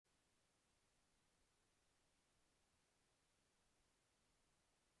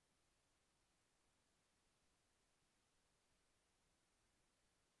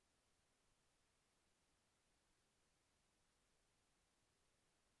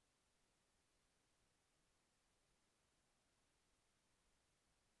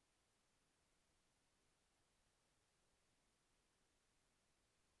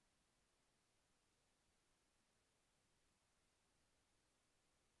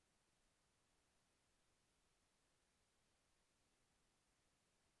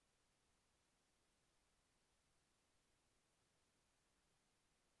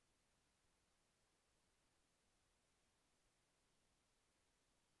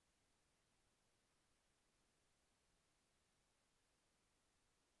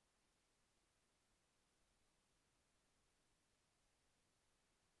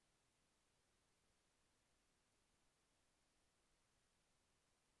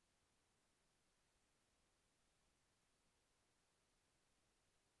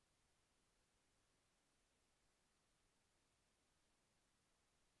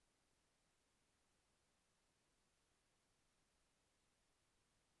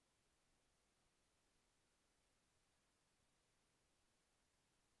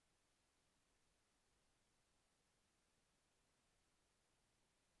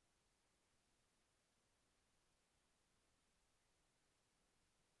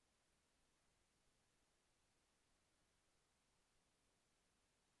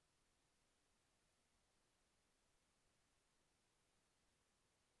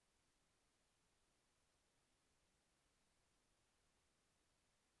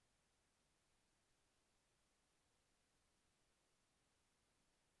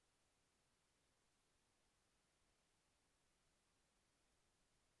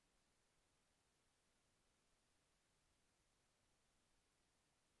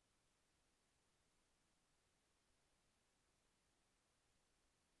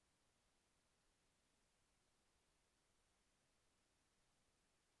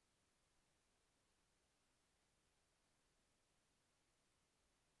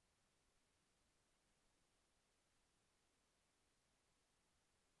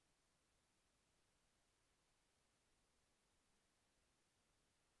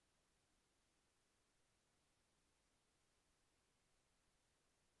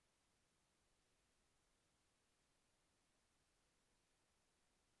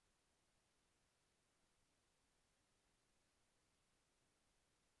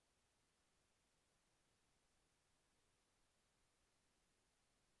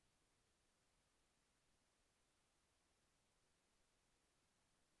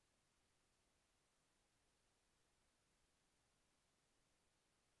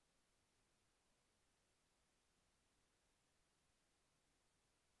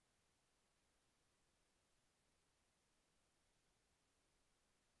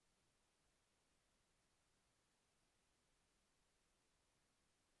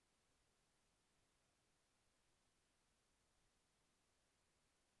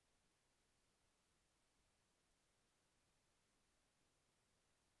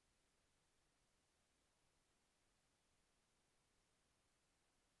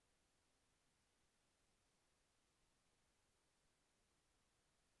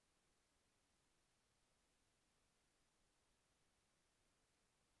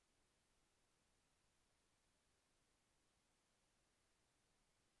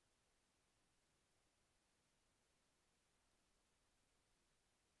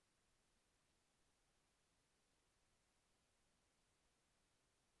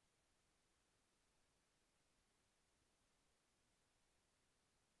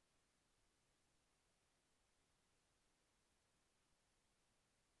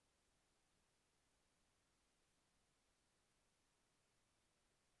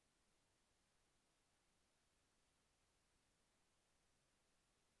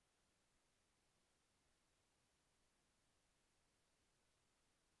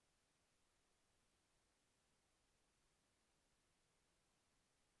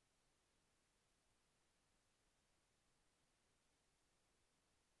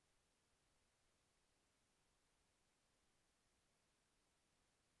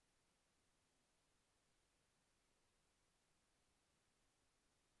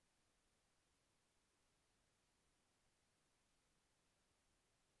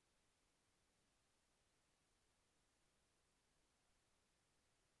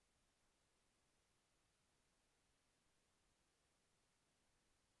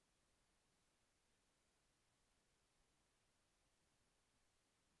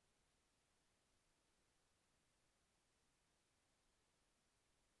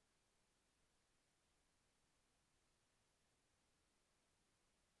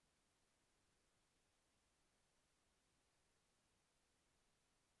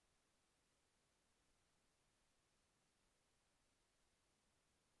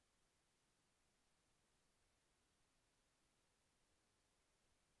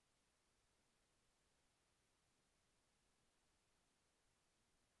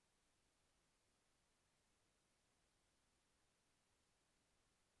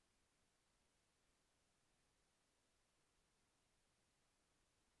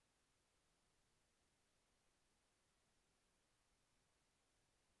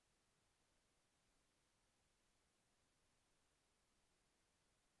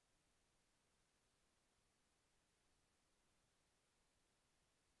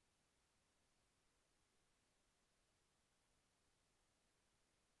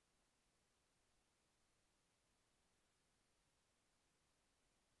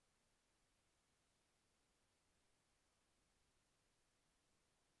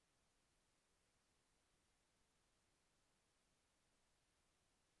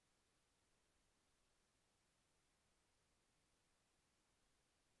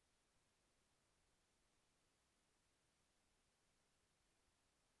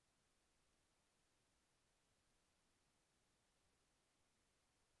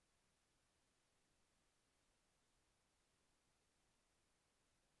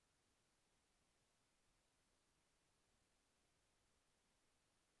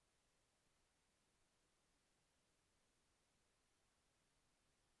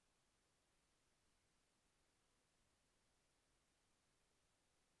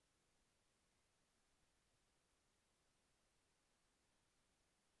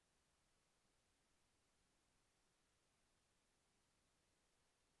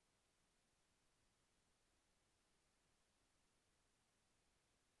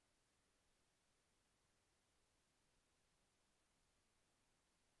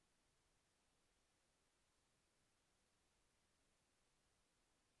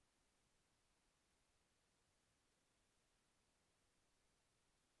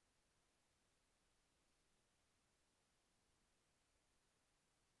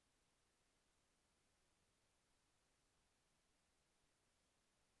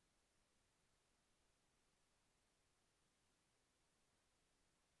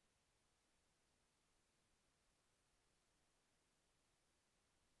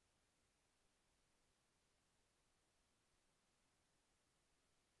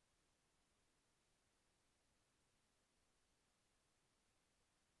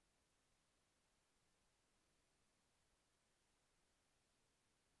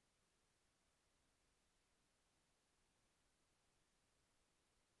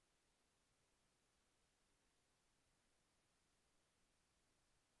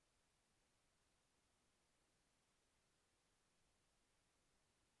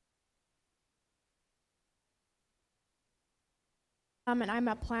And I'm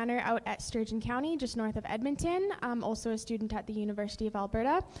a planner out at Sturgeon County, just north of Edmonton. I'm also a student at the University of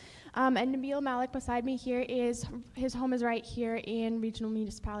Alberta. And Nabil Malik beside me here his home is right here in Regional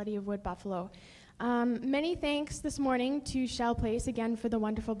Municipality of Wood Buffalo. Many thanks this morning to Shell Place again for the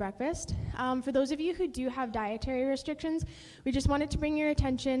wonderful breakfast. For those of you who do have dietary restrictions, we just wanted to bring your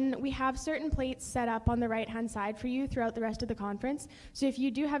attention. We have certain plates set up on the right-hand side for you throughout the rest of the conference. So if you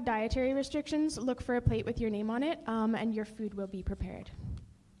do have dietary restrictions, look for a plate with your name on it, and your food will be prepared.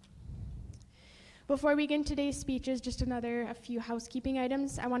 Before we begin today's speeches, just a few housekeeping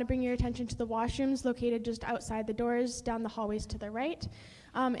items. I want to bring your attention to the washrooms located just outside the doors, down the hallways to the right.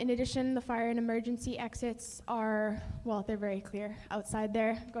 In addition, the fire and emergency exits are, well, they're very clear outside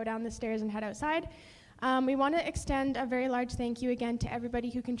there. Go down the stairs and head outside. We want to extend a very large thank you again to everybody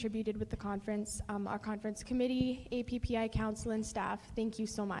who contributed with the conference, our conference committee, APPI council, and staff. Thank you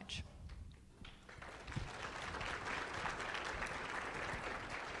so much.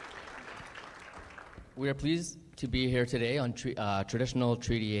 We are pleased to be here today on traditional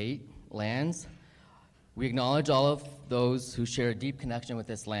Treaty 8 lands. We acknowledge all of those who share a deep connection with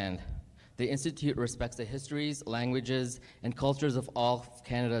this land. The Institute respects the histories, languages, and cultures of all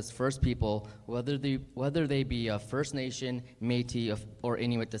Canada's First People, whether they be of First Nation, Métis, or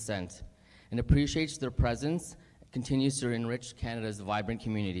Inuit descent, and appreciates their presence and continues to enrich Canada's vibrant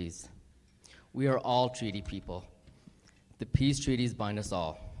communities. We are all treaty people. The peace treaties bind us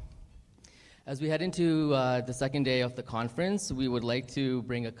all. As we head into the second day of the conference, we would like to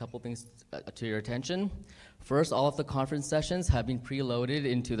bring a couple things to your attention. First, all of the conference sessions have been preloaded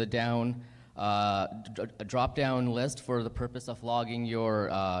into the drop-down list for the purpose of logging your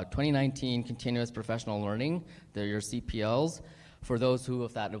 2019 Continuous Professional Learning, your CPLs, for those who,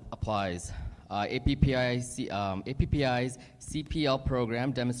 if that applies. APPI's CPL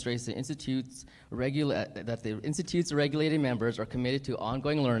program demonstrates that the Institute's regulated members are committed to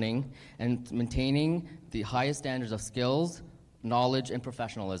ongoing learning and maintaining the highest standards of skills, knowledge, and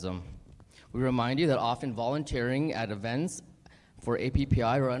professionalism. We remind you that often volunteering at events for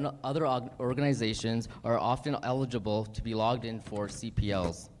APPI or other organizations are often eligible to be logged in for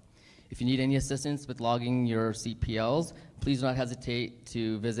CPLs. If you need any assistance with logging your CPLs, please do not hesitate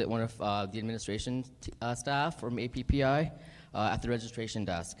to visit one of the administration staff from APPI at the registration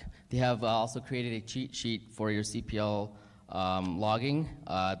desk. They have also created a cheat sheet for your CPL logging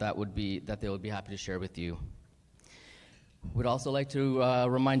that they would be happy to share with you. We'd also like to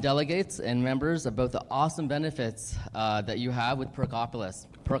remind delegates and members about the awesome benefits that you have with Perkopolis.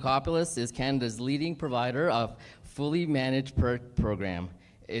 Perkopolis is Canada's leading provider of fully managed PERK program.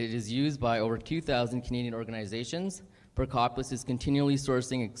 It is used by over 2,000 Canadian organizations. Perkopolis is continually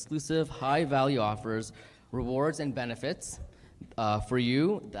sourcing exclusive, high-value offers, rewards, and benefits for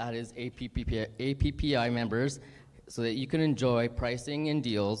you, that is APPI members, so that you can enjoy pricing and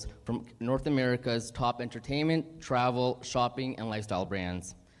deals from North America's top entertainment, travel, shopping, and lifestyle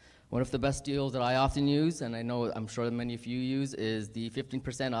brands. One of the best deals that I often use, and I'm sure that many of you use, is the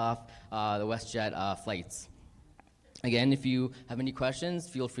 15% off the WestJet flights. Again, if you have any questions,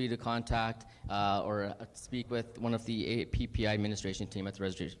 feel free to contact or speak with one of the APPI administration team at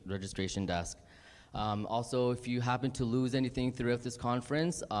the registration desk. Also, if you happen to lose anything throughout this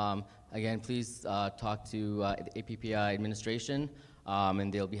conference, again, please talk to the APPI administration,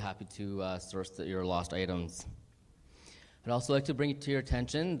 and they'll be happy to source your lost items. I'd also like to bring it to your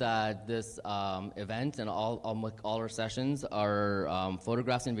attention that this event and all our sessions, our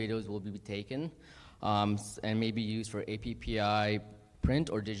photographs and videos will be taken and may be used for APPI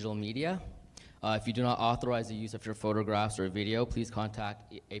print or digital media. If you do not authorize the use of your photographs or video, please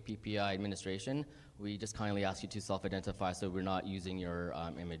contact APPI administration. We just kindly ask you to self-identify so we're not using your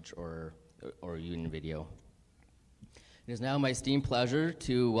image or you in video. It is now my esteemed pleasure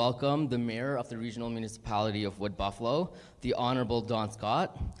to welcome the Mayor of the Regional Municipality of Wood Buffalo, the Honorable Don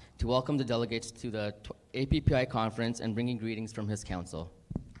Scott, to welcome the delegates to the APPI conference and bringing greetings from his council.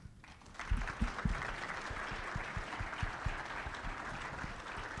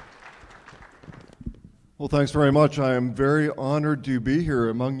 Well, thanks very much. I am very honored to be here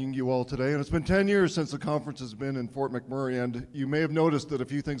among you all today. And it's been 10 years since the conference has been in Fort McMurray, and you may have noticed that a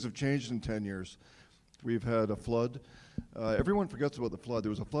few things have changed in 10 years. We've had a flood. Everyone forgets about the flood.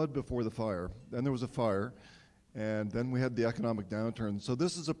 There was a flood before the fire. Then there was a fire. And then we had the economic downturn. So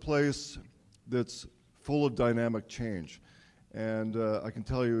this is a place that's full of dynamic change. And I can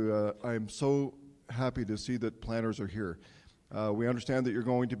tell you, I'm so happy to see that planners are here. We understand that you're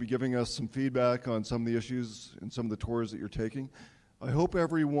going to be giving us some feedback on some of the issues and some of the tours that you're taking. I hope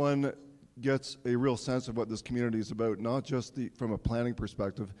everyone gets a real sense of what this community is about, not just from a planning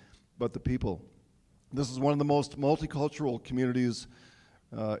perspective, but the people. This is one of the most multicultural communities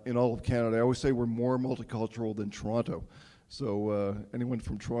in all of Canada. I always say we're more multicultural than Toronto. So anyone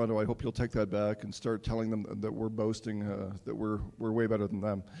from Toronto, I hope you'll take that back and start telling them that we're boasting that we're way better than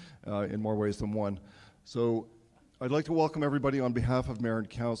them in more ways than one. So I'd like to welcome everybody on behalf of Mayor and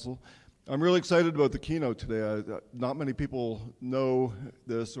Council. I'm really excited about the keynote today. Not many people know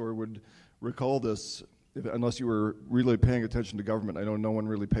this or would recall this unless you were really paying attention to government. I know no one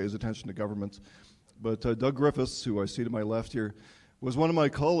really pays attention to government. But Doug Griffiths, who I see to my left here, was one of my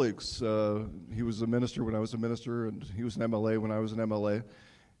colleagues. He was a minister when I was a minister, and he was an MLA when I was an MLA.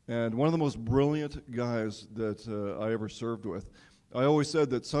 And one of the most brilliant guys that I ever served with. I always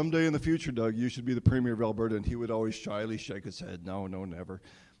said that someday in the future, Doug, you should be the Premier of Alberta, and he would always shyly shake his head, no, never.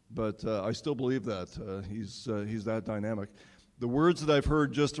 But I still believe that. He's that dynamic. The words that I've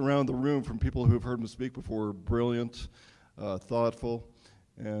heard just around the room from people who have heard him speak before, brilliant, thoughtful,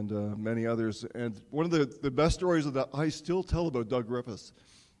 and many others. And one of the best stories that I still tell about Doug Griffiths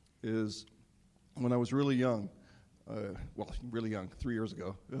is when I was really young, really young, 3 years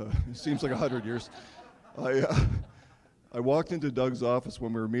ago. It seems like 100 years. I walked into Doug's office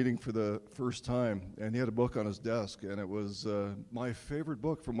when we were meeting for the first time, and he had a book on his desk, and it was my favorite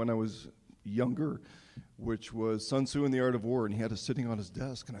book from when I was younger, which was Sun Tzu and the Art of War, and he had it sitting on his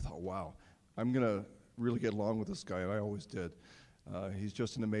desk, and I thought, wow, I'm going to really get along with this guy, and I always did. He's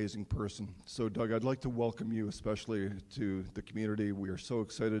just an amazing person. So, Doug, I'd like to welcome you especially to the community. We are so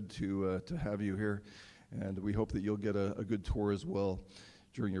excited to have you here, and we hope that you'll get a good tour as well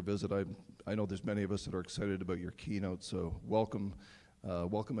during your visit. I know there's many of us that are excited about your keynote, so welcome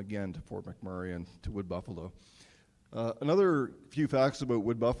again to Fort McMurray and to Wood Buffalo. Another few facts about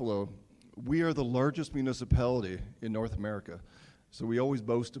Wood Buffalo. We are the largest municipality in North America, so we always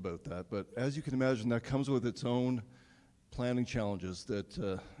boast about that. But as you can imagine, that comes with its own planning challenges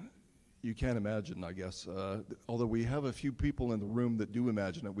that you can't imagine, I guess. Although we have a few people in the room that do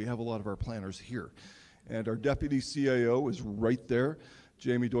imagine it, we have a lot of our planners here. And our deputy CAO is right there,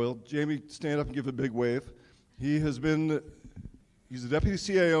 Jamie Doyle. Jamie, stand up and give a big wave. He's a deputy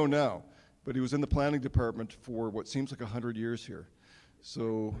CAO now, but he was in the planning department for what seems like 100 years here.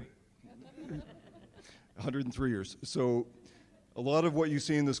 So, 103 years. So, a lot of what you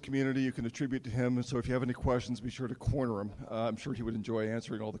see in this community you can attribute to him, and so if you have any questions, be sure to corner him. I'm sure he would enjoy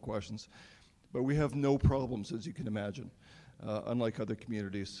answering all the questions. But we have no problems, as you can imagine, unlike other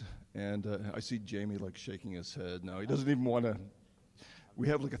communities. And I see Jamie like shaking his head now. He doesn't even want to. We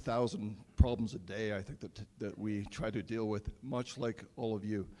have like 1,000 problems a day, I think, that we try to deal with, much like all of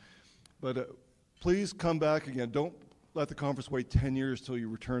you. But please come back again. Don't let the conference wait 10 years till you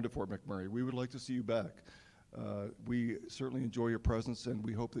return to Fort McMurray. We would like to see you back. We certainly enjoy your presence, and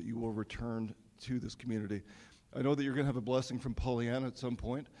we hope that you will return to this community. I know that you're going to have a blessing from Pollyanna at some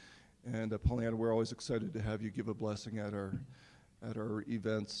point, and Pollyanna, we're always excited to have you give a blessing at our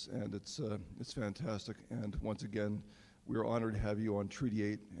events, and it's fantastic. And once again, we're honored to have you on Treaty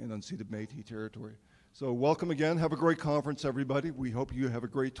 8 and unceded Métis territory. So welcome again. Have a great conference, everybody. We hope you have a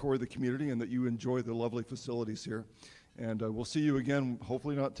great tour of the community and that you enjoy the lovely facilities here. And we'll see you again,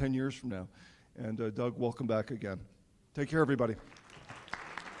 hopefully not 10 years from now. And Doug, welcome back again. Take care, everybody.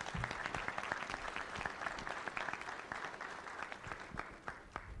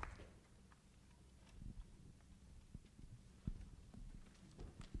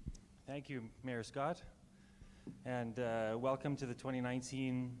 Thank you, Mayor Scott. And welcome to the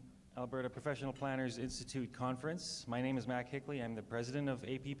 2019 Alberta Professional Planners Institute Conference. My name is Mac Hickley. I'm the president of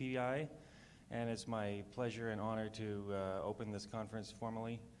APPI, and it's my pleasure and honor to open this conference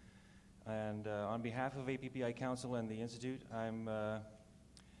formally. And on behalf of APPI Council and the Institute, I'd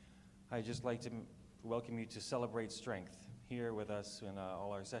just like to welcome you to Celebrate Strength here with us in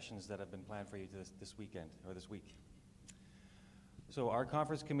all our sessions that have been planned for you this weekend, or this week. So our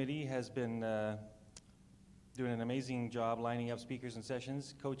conference committee has been doing an amazing job lining up speakers and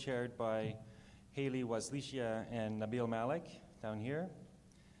sessions, co-chaired by Haley Waslicia and Nabil Malik down here.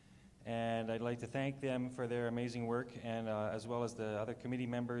 And I'd like to thank them for their amazing work, and as well as the other committee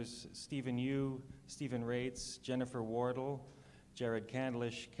members, Stephen Yu, Stephen Rates, Jennifer Wardle, Jared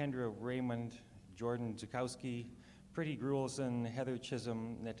Candlish, Kendra Raymond, Jordan Zukowski, Pretty Gruelson, Heather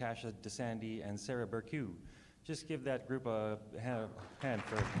Chisholm, Natasha DeSandy, and Sarah Burkew. Just give that group a hand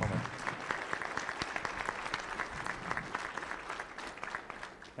for a moment.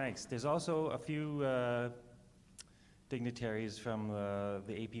 Thanks. There's also a few dignitaries from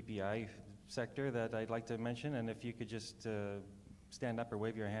the APPI sector that I'd like to mention, and if you could just stand up or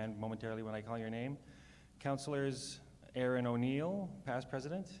wave your hand momentarily when I call your name. Councillors Aaron O'Neill, past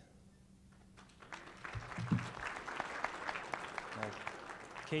president.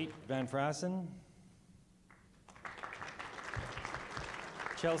 Kate Van Frassen.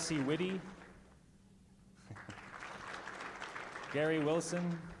 Chelsea Whitty, Gary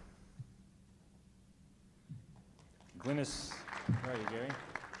Wilson, Glynis, where are you,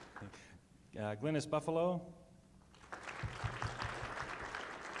 Gary? Glynis Buffalo,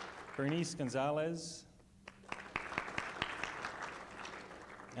 Bernice Gonzalez,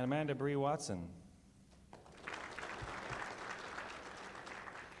 and Amanda Bree Watson.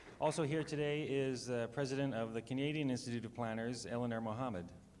 Also here today is the president of the Canadian Institute of Planners, Eleanor Mohammed.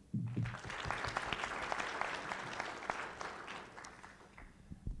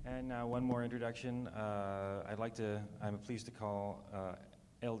 And now one more introduction. I'm pleased to call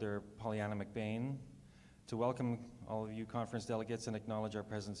Elder Pollyanna McBain to welcome all of you conference delegates and acknowledge our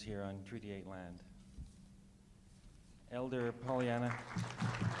presence here on Treaty 8 land. Elder Pollyanna.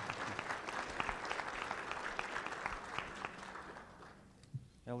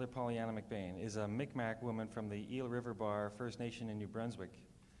 Elder Pollyanna McBain is a Micmac woman from the Eel River Bar First Nation in New Brunswick.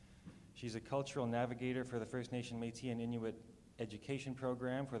 She's a cultural navigator for the First Nation Métis and Inuit education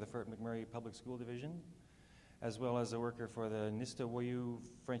program for the Fort McMurray Public School Division, as well as a worker for the Nistawoyu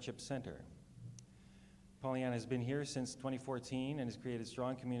Friendship Center. Pollyanna has been here since 2014 and has created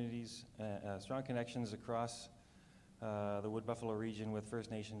strong communities, strong connections across the Wood Buffalo region with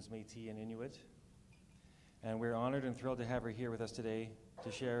First Nations, Métis, and Inuit. And we're honored and thrilled to have her here with us today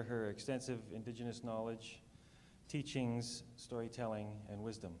to share her extensive Indigenous knowledge, teachings, storytelling, and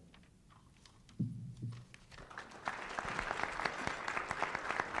wisdom. Thank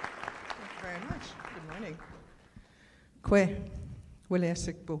you very much. Good morning. Kwe,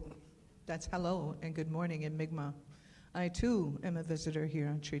 Wilesikbu. That's hello and good morning in Mi'kmaq. I too am a visitor here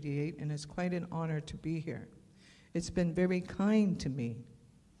on Treaty 8, and it's quite an honor to be here. It's been very kind to me.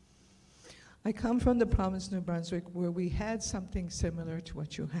 I come from the province of New Brunswick where we had something similar to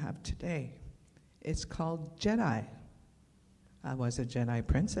what you have today. It's called Jedi. I was a Jedi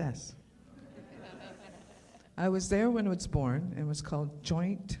princess. I was there when it was born. It was called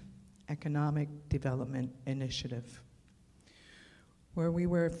Joint Economic Development Initiative, where we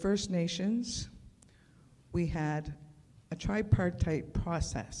were First Nations. We had a tripartite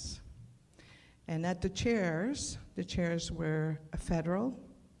process. And at the chairs were a federal,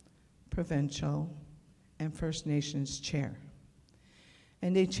 provincial, and First Nations chair.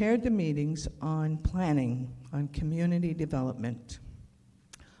 And they chaired the meetings on planning, on community development,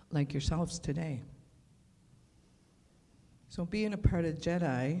 like yourselves today. So being a part of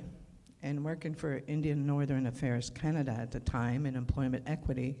JEDI and working for Indian Northern Affairs Canada at the time in employment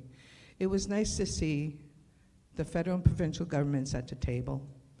equity, it was nice to see the federal and provincial governments at the table,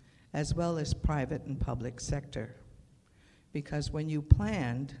 as well as private and public sector. Because when you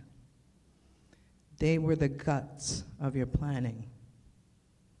planned, they were the guts of your planning.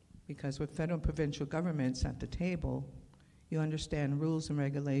 Because with federal and provincial governments at the table, you understand rules and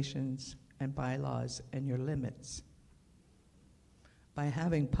regulations and bylaws and your limits. By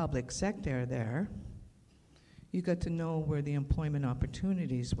having public sector there, you got to know where the employment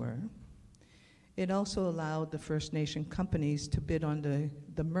opportunities were. It also allowed the First Nation companies to bid on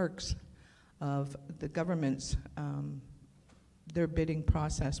the mercs of the government's their bidding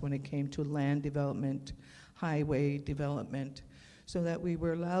process when it came to land development, highway development, so that we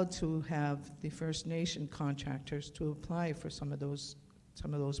were allowed to have the First Nation contractors to apply for some of those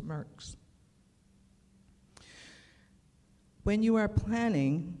mercs. When you are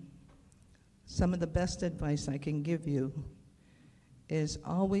planning, some of the best advice I can give you is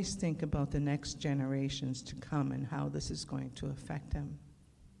always think about the next generations to come and how this is going to affect them.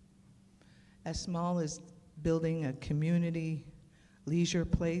 As small as building a community leisure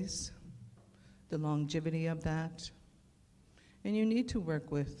place, the longevity of that. And you need to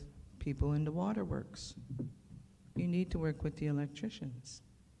work with people in the waterworks. You need to work with the electricians.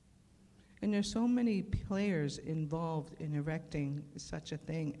 And there's so many players involved in erecting such a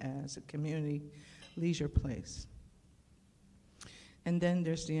thing as a community leisure place. And then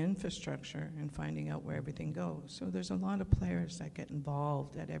there's the infrastructure and finding out where everything goes. So there's a lot of players that get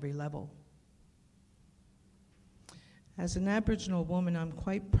involved at every level. As an Aboriginal woman, I'm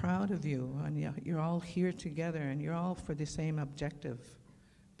quite proud of you, and you're all here together, and you're all for the same objective,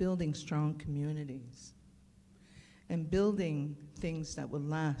 building strong communities, and building things that will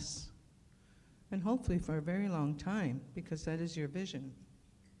last, and hopefully for a very long time, because that is your vision.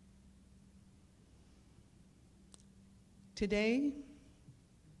 Today,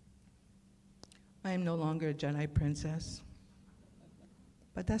 I am no longer a Jedi princess,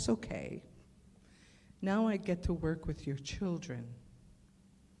 but that's okay. Now I get to work with your children.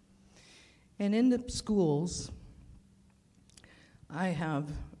 And in the schools, I have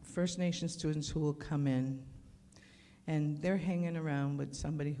First Nation students who will come in, and they're hanging around with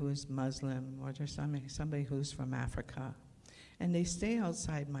somebody who is Muslim, or there's somebody who's from Africa, and they stay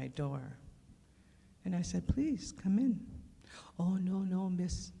outside my door. And I said, please, come in. Oh, no,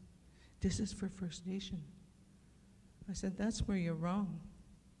 miss, this is for First Nation. I said, that's where you're wrong.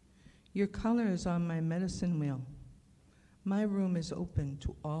 Your color is on my medicine wheel. My room is open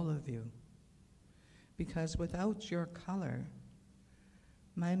to all of you, because without your color,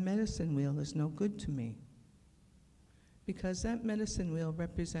 my medicine wheel is no good to me, because that medicine wheel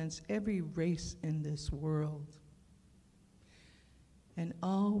represents every race in this world. And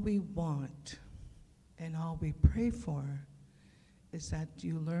all we want and all we pray for is that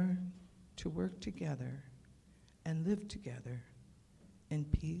you learn to work together and live together in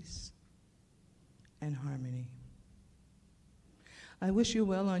peace and harmony. I wish you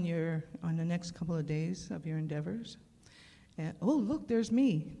well on the next couple of days of your endeavors. And oh, look, there's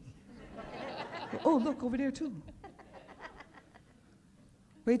me. Oh, look, over there too.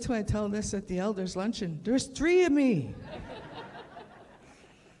 Wait till I tell this at the elders' luncheon. There's 3 of me.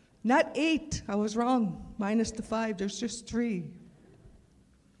 Not 8, I was wrong, minus the 5, there's just 3.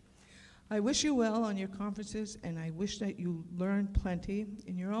 I wish you well on your conferences, and I wish that you learn plenty,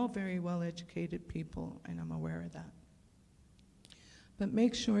 and you're all very well-educated people, and I'm aware of that. But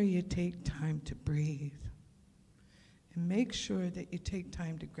make sure you take time to breathe, and make sure that you take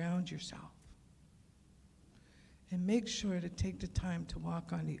time to ground yourself, and make sure to take the time to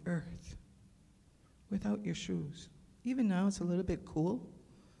walk on the earth without your shoes. Even now it's a little bit cool,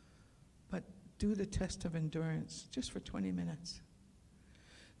 but do the test of endurance just for 20 minutes.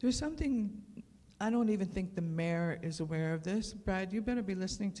 There's something, I don't even think the mayor is aware of this. Brad, you better be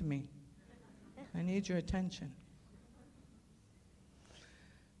listening to me. I need your attention.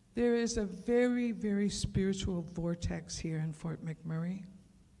 There is a very, very spiritual vortex here in Fort McMurray,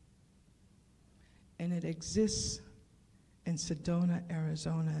 and it exists in Sedona,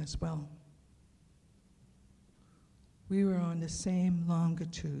 Arizona as well. We were on the same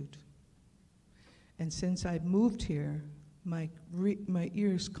longitude. And since I've moved here, my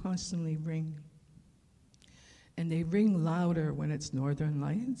ears constantly ring. And they ring louder when it's northern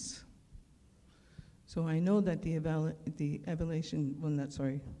lights. So I know that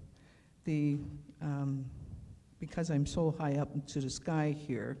because I'm so high up into the sky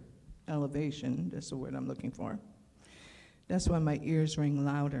here, elevation, that's the word I'm looking for, that's why my ears ring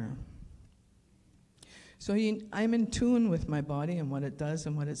louder. So I'm in tune with my body and what it does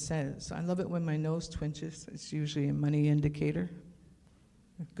and what it says. I love it when my nose twinges. It's usually a money indicator.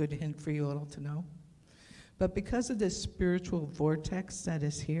 A good hint for you all to know. But because of this spiritual vortex that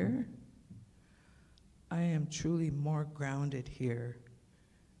is here, I am truly more grounded here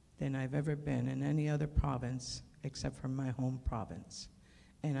than I've ever been in any other province except for my home province.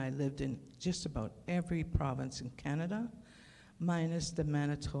 And I lived in just about every province in Canada, minus the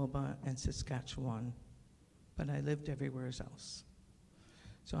Manitoba and Saskatchewan. But I lived everywhere else.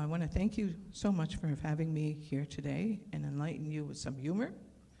 So I want to thank you so much for having me here today and enlighten you with some humor,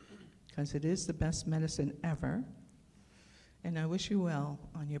 because it is the best medicine ever. And I wish you well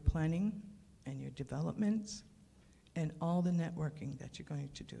on your planning and your developments and all the networking that you're going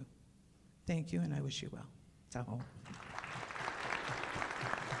to do. Thank you, and I wish you well. Tahoe.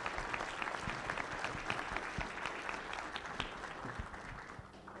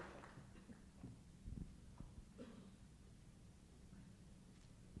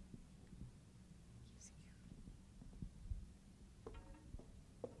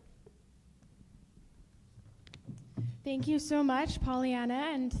 Thank you so much, Pollyanna,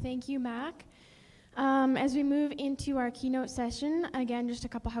 and thank you, Mac. As we move into our keynote session, again, just a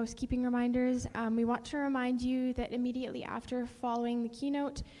couple housekeeping reminders. We want to remind you that immediately after following the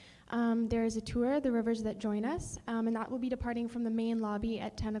keynote, there is a tour, The Rivers That Join Us, and that will be departing from the main lobby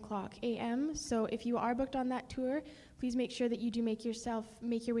at 10 o'clock a.m. So if you are booked on that tour, please make sure that you do make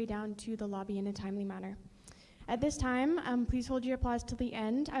your way down to the lobby in a timely manner. At this time, please hold your applause till the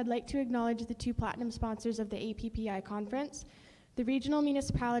end. I'd like to acknowledge the 2 platinum sponsors of the APPI conference, the Regional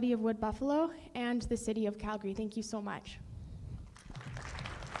Municipality of Wood Buffalo and the City of Calgary. Thank you so much.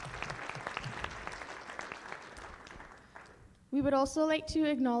 We would also like to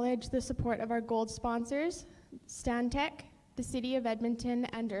acknowledge the support of our gold sponsors, Stantec, the City of Edmonton,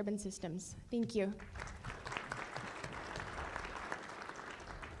 and Urban Systems. Thank you.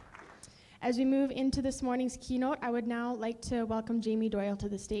 As we move into this morning's keynote, I would now like to welcome Jamie Doyle to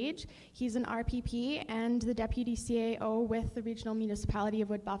the stage. He's an RPP and the Deputy CAO with the Regional Municipality of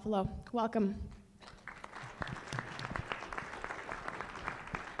Wood Buffalo. Welcome.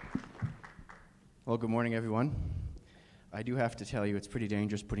 Well, good morning, everyone. I do have to tell you, it's pretty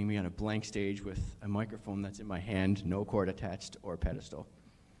dangerous putting me on a blank stage with a microphone that's in my hand, no cord attached or pedestal.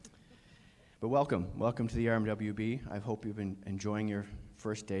 But welcome to the RMWB. I hope you've been enjoying your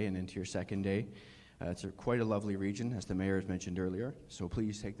first day and into your second day. It's quite a lovely region, as the mayor has mentioned earlier, so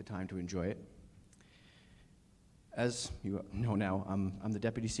please take the time to enjoy it. As you know now, I'm the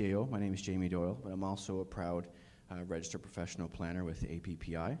Deputy CAO. My name is Jamie Doyle, but I'm also a proud registered professional planner with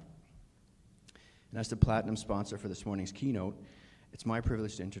APPI. And as the platinum sponsor for this morning's keynote, it's my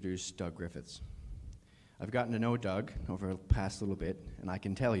privilege to introduce Doug Griffiths. I've gotten to know Doug over the past little bit, and I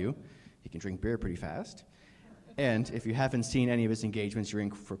can tell you, he can drink beer pretty fast. And if you haven't seen any of his engagements, you're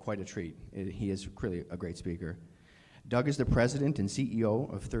in for quite a treat. He is really a great speaker. Doug is the president and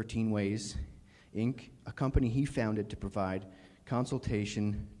CEO of 13 Ways, Inc., a company he founded to provide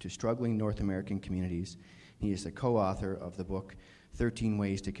consultation to struggling North American communities. He is the co-author of the book, 13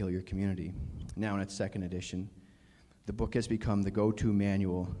 Ways to Kill Your Community. Now in its second edition, the book has become the go-to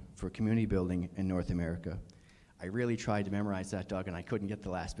manual for community building in North America. I really tried to memorize that, Doug, and I couldn't get the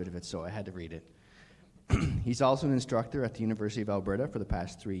last bit of it, so I had to read it. He's also an instructor at the University of Alberta for the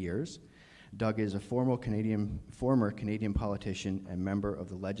past 3 years. Doug is a former Canadian politician and member of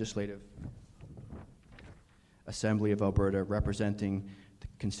the Legislative Assembly of Alberta, representing the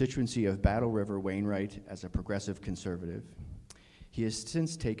constituency of Battle River Wainwright as a progressive conservative. He has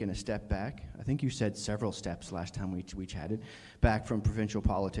since taken a step back, I think you said several steps last time we chatted, back from provincial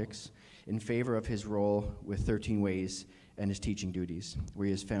politics in favor of his role with 13 Ways and his teaching duties, where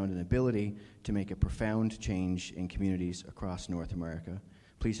he has found an ability to make a profound change in communities across North America.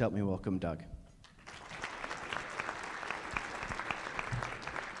 Please help me welcome Doug.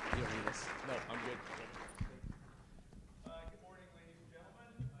 You don't need this. No, I'm good. Good morning, ladies and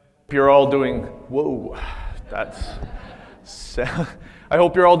gentlemen. I hope you're all doing, whoa, that's... I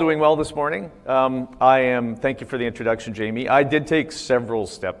hope you're all doing well this morning. Thank you for the introduction, Jamie. I did take several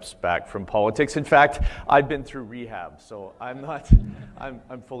steps back from politics. In fact, I've been through rehab, so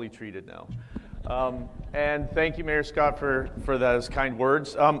I'm fully treated now. And thank you, Mayor Scott, for those kind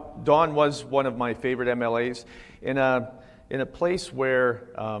words. Dawn was one of my favorite MLAs in a place where,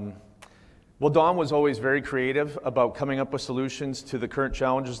 well, Don was always very creative about coming up with solutions to the current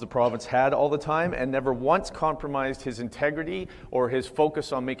challenges the province had all the time, and never once compromised his integrity or his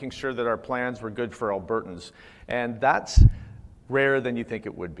focus on making sure that our plans were good for Albertans. And that's rarer than you think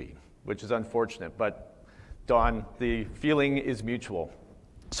it would be, which is unfortunate. But Don, the feeling is mutual.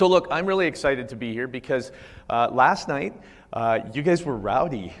 So look, I'm really excited to be here because last night, you guys were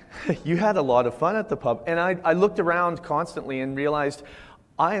rowdy. You had a lot of fun at the pub. And I looked around constantly and realized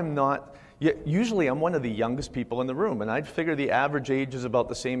I am not... Usually I'm one of the youngest people in the room, and I'd figure the average age is about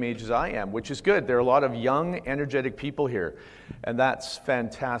the same age as I am, which is good. There are a lot of young, energetic people here, and that's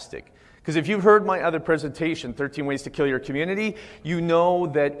fantastic. Because if you've heard my other presentation, 13 Ways to Kill Your Community, you know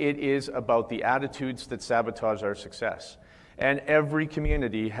that it is about the attitudes that sabotage our success. And every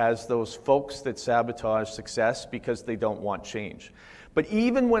community has those folks that sabotage success because they don't want change. But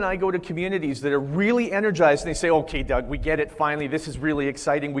even when I go to communities that are really energized and they say, okay, Doug, we get it, finally, this is really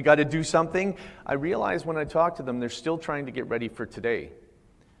exciting, we got to do something, I realize when I talk to them, they're still trying to get ready for today.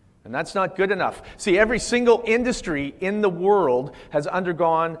 And that's not good enough. See, every single industry in the world has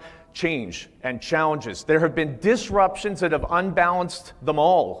undergone change and challenges. There have been disruptions that have unbalanced them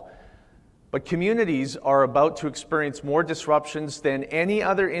all. But communities are about to experience more disruptions than any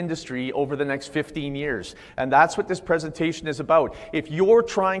other industry over the next 15 years. And that's what this presentation is about. If you're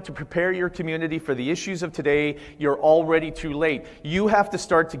trying to prepare your community for the issues of today, you're already too late. You have to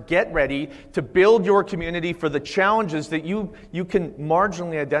start to get ready to build your community for the challenges that you can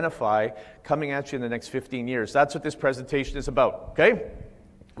marginally identify coming at you in the next 15 years. That's what this presentation is about. Okay?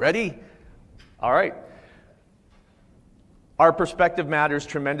 Ready? All right. Our perspective matters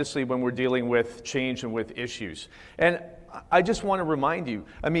tremendously when we're dealing with change and with issues. And I just want to remind you,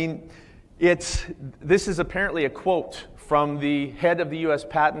 I mean, this is apparently a quote from the head of the U.S.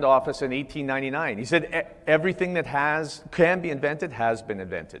 Patent Office in 1899. He said, everything that can be invented has been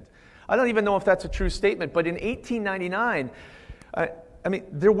invented. I don't even know if that's a true statement, but in 1899, I mean,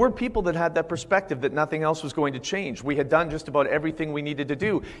 there were people that had that perspective that nothing else was going to change. We had done just about everything we needed to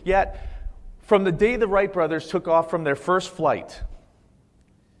do. Yet, from the day the Wright brothers took off from their first flight,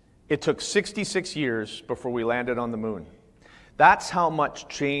 it took 66 years before we landed on the moon. That's how much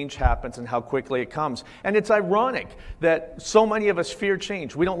change happens and how quickly it comes. And it's ironic that so many of us fear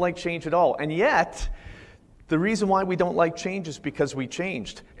change. We don't like change at all. And yet, the reason why we don't like change is because we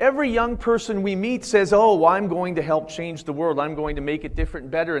changed. Every young person we meet says, oh, I'm going to help change the world. I'm going to make it different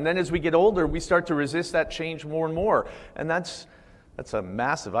and better. And then as we get older, we start to resist that change more and more. And that's a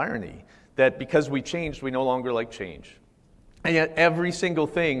massive irony. That because we changed, we no longer like change. And yet every single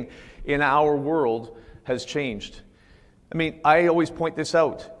thing in our world has changed. I mean, I always point this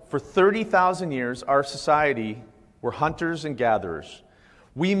out. For 30,000 years, our society were hunters and gatherers.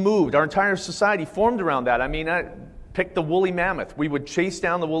 We moved. Our entire society formed around that. I mean, pick the woolly mammoth. We would chase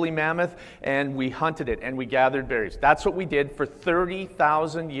down the woolly mammoth, and we hunted it, and we gathered berries. That's what we did for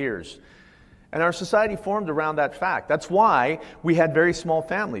 30,000 years. And our society formed around that fact. That's why we had very small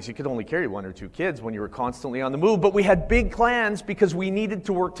families. You could only carry 1 or 2 kids when you were constantly on the move, but we had big clans because we needed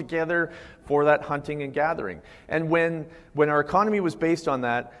to work together for that hunting and gathering. And when our economy was based on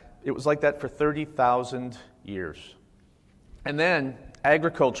that, it was like that for 30,000 years. And then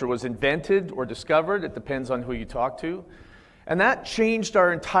agriculture was invented or discovered. It depends on who you talk to. And that changed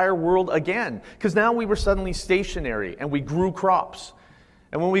our entire world again, because now we were suddenly stationary and we grew crops.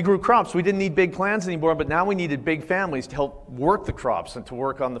 And when we grew crops, we didn't need big clans anymore, but now we needed big families to help work the crops and to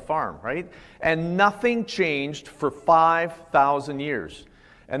work on the farm, right? And nothing changed for 5,000 years.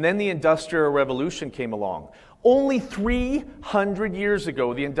 And then the Industrial Revolution came along. Only 300 years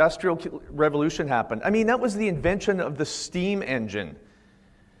ago, the Industrial Revolution happened. I mean, that was the invention of the steam engine.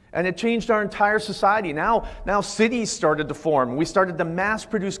 And it changed our entire society. Now cities started to form. We started to mass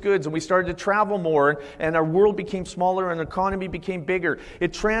produce goods, and we started to travel more, and our world became smaller and the economy became bigger.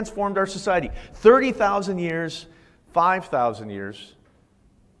 It transformed our society. 30,000 years, 5,000 years,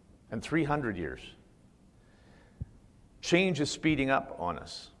 and 300 years. Change is speeding up on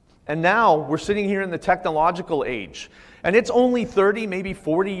us. And now we're sitting here in the technological age, and it's only 30, maybe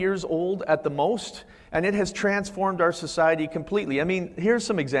 40 years old at the most. And it has transformed our society completely. I mean, here's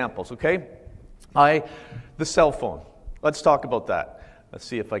some examples, okay? The cell phone. Let's talk about that. Let's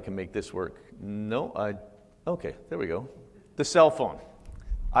see if I can make this work. Okay, there we go. The cell phone.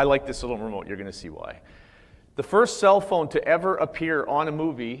 I like this little remote. You're going to see why. The first cell phone to ever appear on a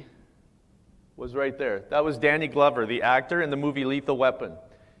movie was right there. That was Danny Glover, the actor in the movie Lethal Weapon.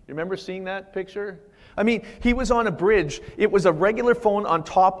 You remember seeing that picture? I mean, he was on a bridge. It was a regular phone on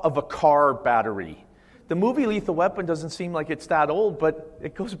top of a car battery. The movie Lethal Weapon doesn't seem like it's that old, but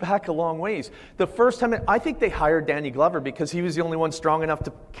it goes back a long ways. The first time, I think they hired Danny Glover because he was the only one strong enough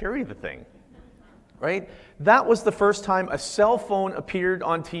to carry the thing, right? That was the first time a cell phone appeared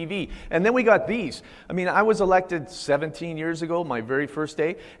on TV. And then we got these. I mean, I was elected 17 years ago, my very first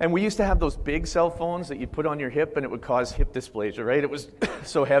day, and we used to have those big cell phones that you put on your hip and it would cause hip dysplasia, right? It was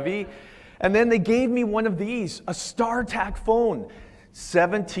so heavy. And then they gave me one of these, a StarTAC phone.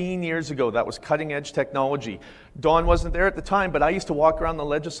 17 years ago, that was cutting-edge technology. Dawn wasn't there at the time, but I used to walk around the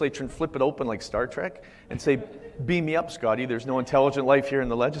legislature and flip it open like Star Trek and say, beam me up, Scotty, there's no intelligent life here in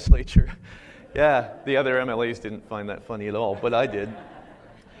the legislature. Yeah, the other MLAs didn't find that funny at all, but I did.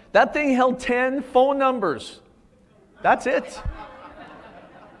 That thing held 10 phone numbers. That's it.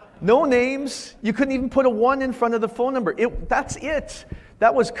 No names. You couldn't even put a 1 in front of the phone number. That's it.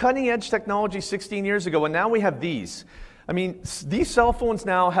 That was cutting-edge technology 16 years ago, and now we have these. I mean, these cell phones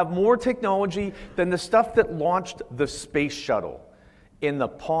now have more technology than the stuff that launched the space shuttle in the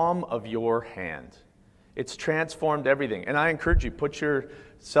palm of your hand. It's transformed everything. And I encourage you, put your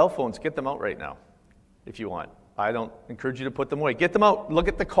cell phones, get them out right now if you want. I don't encourage you to put them away. Get them out. Look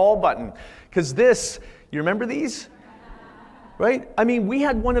at the call button. Because this, you remember these? Right? I mean, we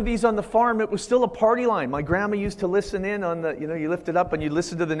had one of these on the farm. It was still a party line. My grandma used to listen in on the, you lift it up and you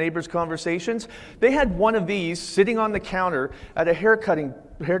listen to the neighbors' conversations. They had one of these sitting on the counter at a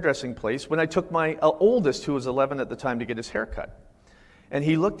hairdressing place when I took my oldest, who was 11 at the time, to get his hair cut. And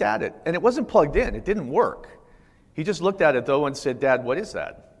he looked at it, and it wasn't plugged in. It didn't work. He just looked at it, though, and said, "Dad, what is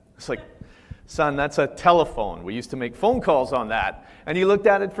that?" It's like, "Son, that's a telephone. We used to make phone calls on that." And he looked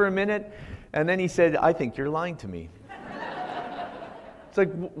at it for a minute, and then he said, "I think you're lying to me." It's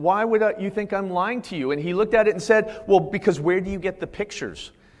like, why would you think I'm lying to you? And he looked at it and said, "Well, because where do you get the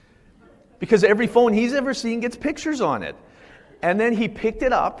pictures?" Because every phone he's ever seen gets pictures on it. And then he picked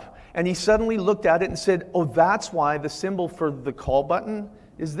it up, and he suddenly looked at it and said, "Oh, that's why the symbol for the call button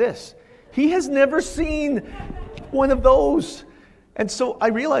is this." He has never seen one of those. And so I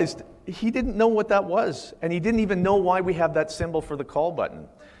realized he didn't know what that was, and he didn't even know why we have that symbol for the call button.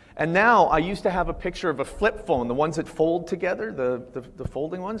 And now, I used to have a picture of a flip phone, the ones that fold together, the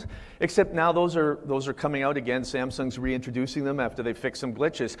folding ones, except now those are coming out again. Samsung's reintroducing them after they fix some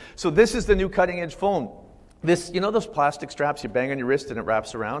glitches. So this is the new cutting-edge phone. This, those plastic straps you bang on your wrist and it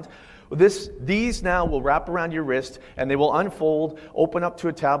wraps around? These now will wrap around your wrist, and they will unfold, open up to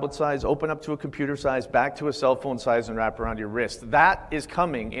a tablet size, open up to a computer size, back to a cell phone size, and wrap around your wrist. That is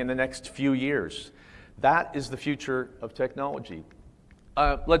coming in the next few years. That is the future of technology.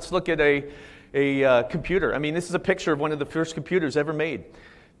 Let's look at a computer. I mean, this is a picture of one of the first computers ever made.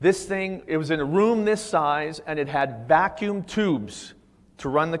 This thing, it was in a room this size, and it had vacuum tubes to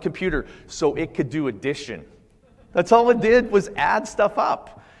run the computer so it could do addition. That's all it did, was add stuff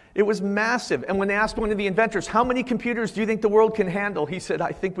up. It was massive. And when they asked one of the inventors, how many computers do you think the world can handle? He said,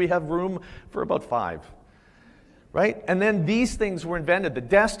 I think we have room for about 5. Right? And then these things were invented, the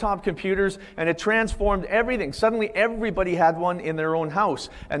desktop computers, and it transformed everything. Suddenly everybody had one in their own house.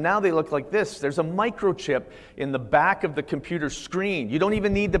 And now they look like this. There's a microchip in the back of the computer screen. You don't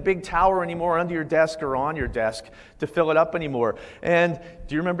even need the big tower anymore under your desk or on your desk to fill it up anymore. And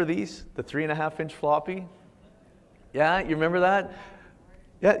do you remember these? The 3.5-inch floppy? Yeah, you remember that?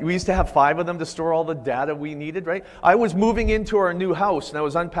 Yeah, we used to have 5 of them to store all the data we needed, right? I was moving into our new house, and I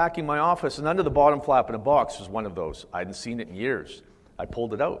was unpacking my office, and under the bottom flap in a box was one of those. I hadn't seen it in years. I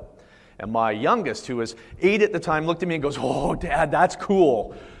pulled it out. And my youngest, who was 8 at the time, looked at me and goes, oh, Dad, that's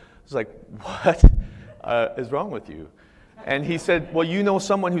cool. I was like, what is wrong with you? And he said, well, you know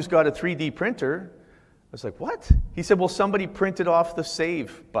someone who's got a 3D printer. I was like, what? He said, well, somebody printed off the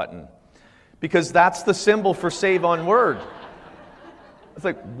save button, because that's the symbol for save on Word. I was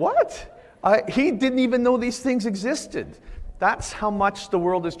like, what? He didn't even know these things existed. That's how much the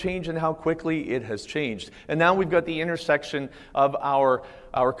world has changed and how quickly it has changed. And now we've got the intersection of our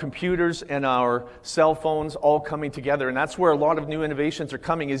computers and our cell phones all coming together. And that's where a lot of new innovations are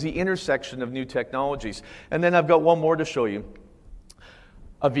coming, is the intersection of new technologies. And then I've got one more to show you.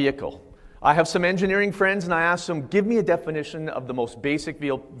 A vehicle. I have some engineering friends, and I asked them, give me a definition of the most basic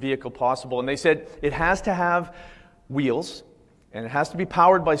vehicle possible. And they said, it has to have wheels, and it has to be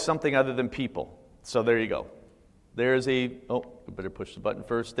powered by something other than people. So there you go. There's a, oh, we better push the button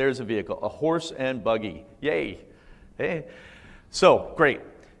first. There's a vehicle, a horse and buggy. Yay. Hey. So, great.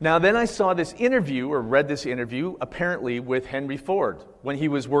 Now then I saw this interview, or read this interview, apparently with Henry Ford, when he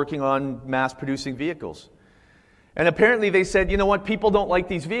was working on mass-producing vehicles. And apparently they said, you know what, people don't like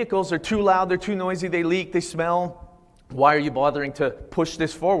these vehicles. They're too loud, they're too noisy, they leak, they smell. Why are you bothering to push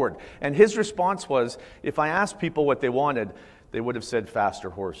this forward? And his response was, if I asked people what they wanted, they would have said faster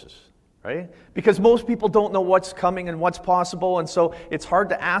horses, right? Because most people don't know what's coming and what's possible, and so it's hard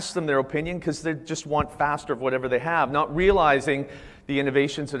to ask them their opinion because they just want faster of whatever they have, not realizing the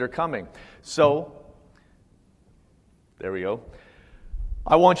innovations that are coming. So, there we go.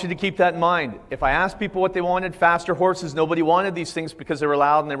 I want you to keep that in mind. If I asked people what they wanted, faster horses, nobody wanted these things because they were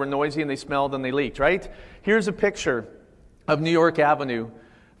loud and they were noisy and they smelled and they leaked, right? Here's a picture of New York Avenue,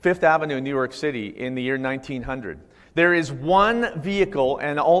 5th Avenue in New York City in the year 1900. There is one vehicle,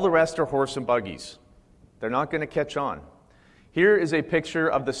 and all the rest are horse and buggies. They're not going to catch on. Here is a picture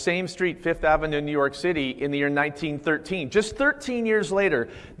of the same street, 5th Avenue, New York City, in the year 1913. Just 13 years later,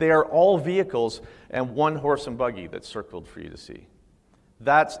 they are all vehicles and one horse and buggy that's circled for you to see.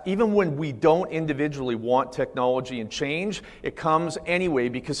 That's, even when we don't individually want technology and change, it comes anyway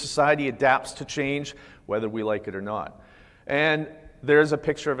because society adapts to change, whether we like it or not. And there's a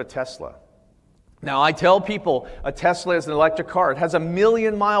picture of a Tesla. Now, I tell people a Tesla is an electric car. It has a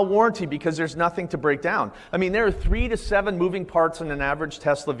 1,000,000-mile warranty because there's nothing to break down. I mean, there are 3 to 7 moving parts in an average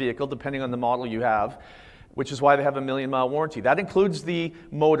Tesla vehicle, depending on the model you have, which is why they have a 1,000,000-mile warranty. That includes the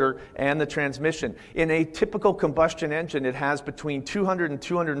motor and the transmission. In a typical combustion engine, it has between 200 and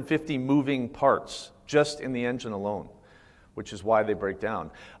 250 moving parts just in the engine alone, which is why they break down.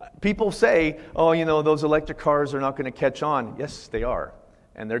 People say, oh, you know, those electric cars are not going to catch on. Yes, they are,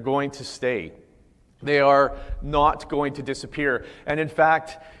 and they're going to stay. They are not going to disappear. And in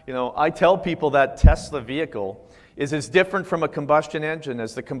fact, you know, I tell people that Tesla vehicle is as different from a combustion engine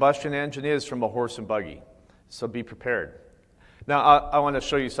as the combustion engine is from a horse and buggy. So be prepared. Now, I want to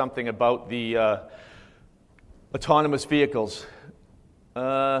show you something about the autonomous vehicles.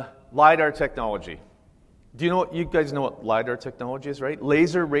 LiDAR technology. Do you know what, you guys know what LiDAR technology is, right?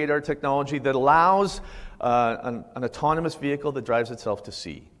 Laser radar technology that allows an autonomous vehicle that drives itself to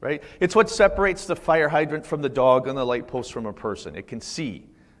see, right? It's what separates the fire hydrant from the dog and the light post from a person. It can see,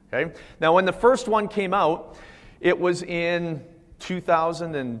 okay? Now, when the first one came out, it was in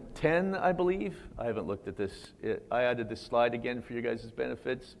 2010, I believe. I haven't looked at this. I added this slide again for you guys'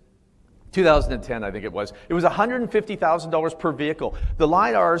 benefits. 2010, I think it was. It was $150,000 per vehicle. The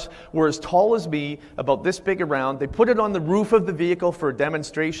LiDARs were as tall as me, about this big around. They put it on the roof of the vehicle for a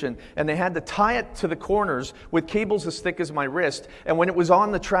demonstration, and they had to tie it to the corners with cables as thick as my wrist. And when it was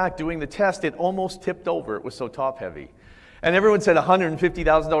on the track doing the test, it almost tipped over. It was so top heavy. And everyone said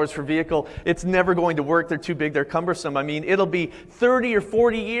 $150,000 per vehicle. It's never going to work. They're too big. They're cumbersome. I mean, it'll be 30 or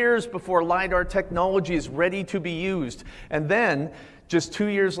 40 years before LiDAR technology is ready to be used. And then, just 2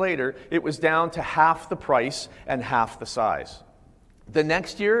 years later, it was down to half the price and half the size. The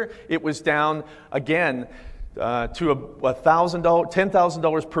next year, it was down again to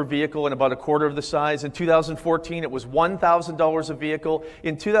 $10,000 per vehicle and about a quarter of the size. In 2014, it was $1,000 a vehicle.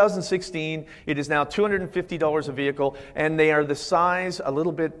 In 2016, it is now $250 a vehicle, and they are the size a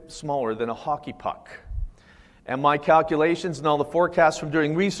little bit smaller than a hockey puck. And my calculations and all the forecasts from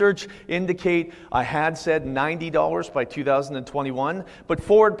doing research indicate I had said $90 by 2021, but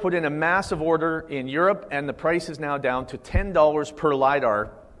Ford put in a massive order in Europe, and the price is now down to $10 per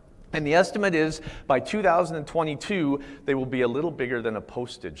LiDAR. And the estimate is by 2022, they will be a little bigger than a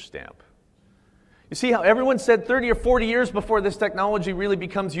postage stamp. You see how everyone said 30 or 40 years before this technology really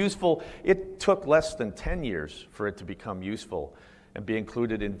becomes useful? It took less than 10 years for it to become useful and be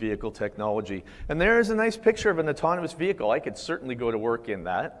included in vehicle technology. And there is a nice picture of an autonomous vehicle. I could certainly go to work in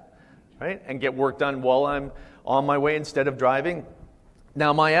that, right? And get work done while I'm on my way instead of driving.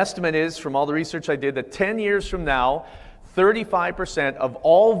 Now, my estimate is, from all the research I did, that 10 years from now, 35% of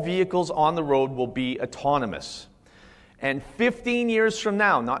all vehicles on the road will be autonomous. And 15 years from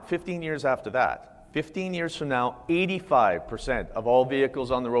now, not 15 years after that, 15 years from now, 85% of all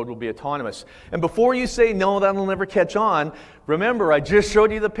vehicles on the road will be autonomous. And before you say, no, that'll never catch on, remember, I just showed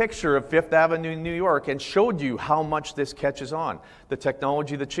you the picture of Fifth Avenue in New York and showed you how much this catches on, the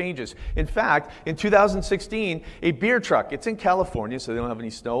technology that changes. In fact, in 2016, a beer truck, it's in California, so they don't have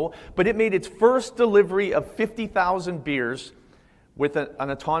any snow, but it made its first delivery of 50,000 beers with an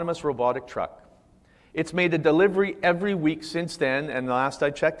autonomous robotic truck. It's made a delivery every week since then, and the last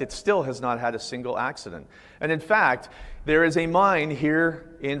I checked, it still has not had a single accident. And in fact, there is a mine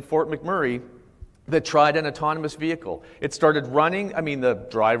here in Fort McMurray that tried an autonomous vehicle. It started running. I mean, the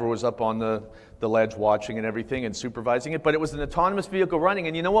driver was up on the ledge watching and everything and supervising it, but it was an autonomous vehicle running.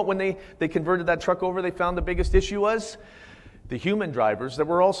 And you know what? When they converted that truck over, they found the biggest issue was the human drivers that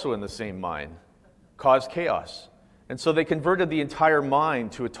were also in the same mine caused chaos. And so they converted the entire mine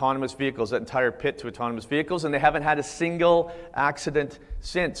to autonomous vehicles, that entire pit to autonomous vehicles, and they haven't had a single accident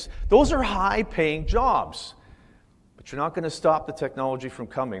since. Those are high-paying jobs, but you're not going to stop the technology from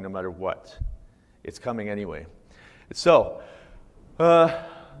coming no matter what. It's coming anyway. So,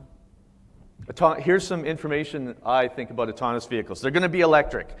 here's some information I think about autonomous vehicles. They're going to be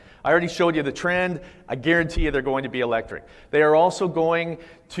electric. I already showed you the trend. I guarantee you they're going to be electric. They are also going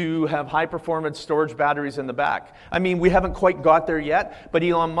to have high-performance storage batteries in the back. I mean, we haven't quite got there yet, but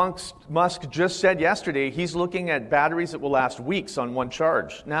Elon Musk just said yesterday he's looking at batteries that will last weeks on one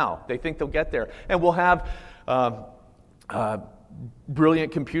charge. Now, they think they'll get there. And we'll have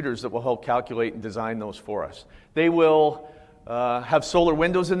brilliant computers that will help calculate and design those for us. They will have solar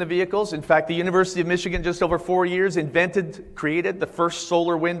windows in the vehicles. In fact, the University of Michigan, just over 4 years, created the first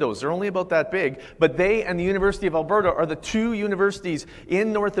solar windows. They're only about that big, but they and the University of Alberta are the two universities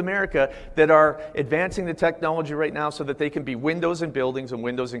in North America that are advancing the technology right now so that they can be windows in buildings and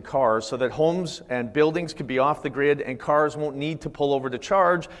windows in cars, so that homes and buildings can be off the grid and cars won't need to pull over to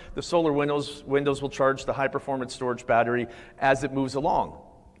charge. The solar windows will charge the high-performance storage battery as it moves along,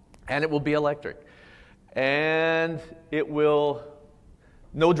 and it will be electric. And it will,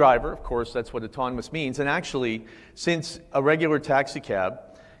 no driver, of course, that's what autonomous means. And actually, since a regular taxi cab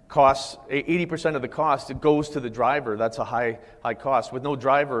costs 80% of the cost, it goes to the driver. That's a high cost. With no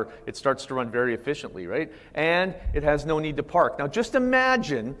driver, it starts to run very efficiently, right? And it has no need to park. Now, just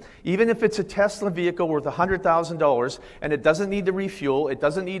imagine, even if it's a Tesla vehicle worth $100,000 and it doesn't need to refuel, it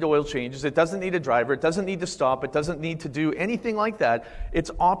doesn't need oil changes, it doesn't need a driver, it doesn't need to stop, it doesn't need to do anything like that.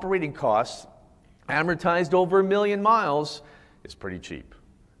 Its operating costs, amortized over 1 million miles, is pretty cheap.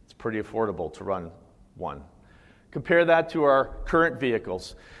 It's pretty affordable to run one. Compare that to our current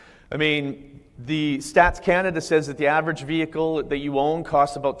vehicles. I mean, the Stats Canada says that the average vehicle that you own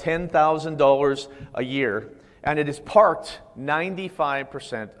costs about $10,000 a year, and it is parked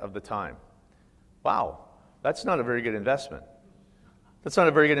 95% of the time. Wow, that's not a very good investment. That's not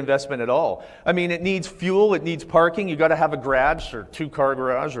a very good investment at all. I mean, it needs fuel, it needs parking. You've got to have a garage, or a 2-car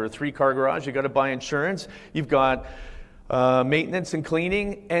garage, or a 3-car garage. You've got to buy insurance. You've got maintenance and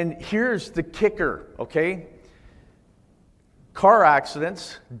cleaning. And here's the kicker, okay? Car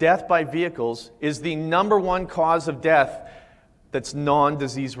accidents, death by vehicles, is the #1 cause of death that's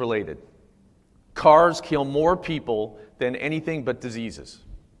non-disease related. Cars kill more people than anything but diseases.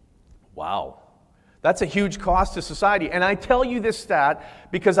 Wow. That's a huge cost to society. And I tell you this stat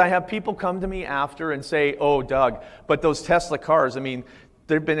because I have people come to me after and say, oh, Doug, but those Tesla cars, I mean,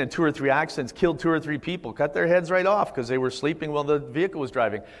 they've been in 2 or 3 accidents, killed 2 or 3 people, cut their heads right off because they were sleeping while the vehicle was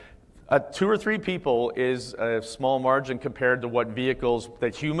driving. 2 or 3 people is a small margin compared to what vehicles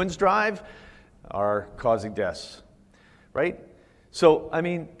that humans drive are causing deaths, right? So, I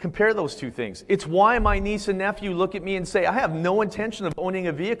mean, compare those two things. It's why my niece and nephew look at me and say, I have no intention of owning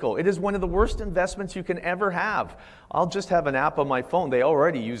a vehicle. It is one of the worst investments you can ever have. I'll just have an app on my phone. They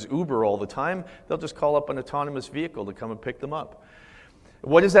already use Uber all the time. They'll just call up an autonomous vehicle to come and pick them up.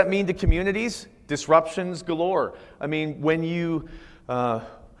 What does that mean to communities? Disruptions galore. I mean, when you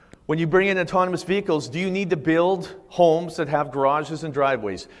bring in autonomous vehicles, do you need to build homes that have garages and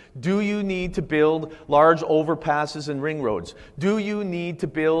driveways? Do you need to build large overpasses and ring roads? Do you need to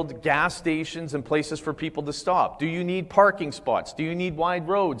build gas stations and places for people to stop? Do you need parking spots? Do you need wide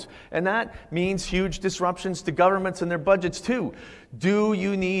roads? And that means huge disruptions to governments and their budgets too. Do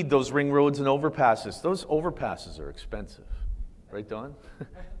you need those ring roads and overpasses? Those overpasses are expensive. Right, Don?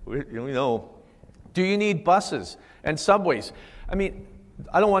 we know. Do you need buses and subways? I mean,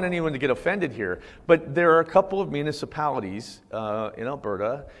 I don't want anyone to get offended here, but there are a couple of municipalities in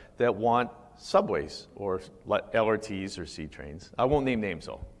Alberta that want subways or LRTs or C-trains. I won't name names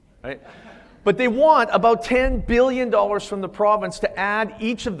though, right? But they want about $10 billion from the province to add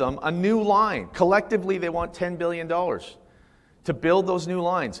each of them a new line. Collectively, they want $10 billion to build those new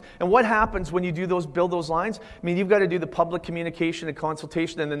lines. And what happens when you build those lines? I mean, you've got to do the public communication and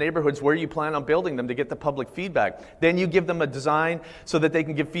consultation in the neighborhoods where you plan on building them to get the public feedback. Then you give them a design so that they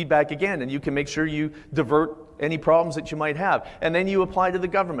can give feedback again, and you can make sure you divert any problems that you might have. And then you apply to the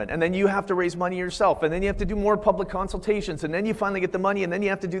government, and then you have to raise money yourself, and then you have to do more public consultations, and then you finally get the money, and then you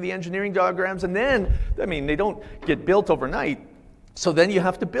have to do the engineering diagrams, and then, I mean, they don't get built overnight, so then you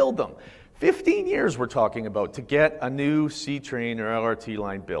have to build them. 15 years we're talking about to get a new C-train or LRT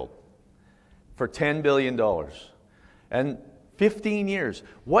line built for $10 billion. And 15 years.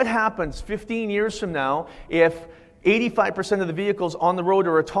 What happens 15 years from now if 85% of the vehicles on the road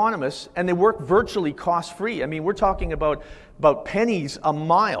are autonomous and they work virtually cost-free? I mean, we're talking about pennies a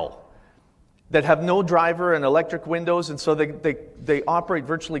mile that have no driver and electric windows, and so they operate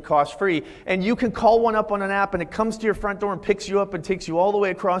virtually cost-free. And you can call one up on an app, and it comes to your front door and picks you up and takes you all the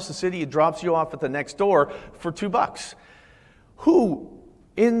way across the city and drops you off at the next door for $2. Who,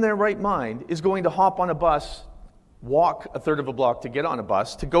 in their right mind, is going to hop on a bus, walk a third of a block to get on a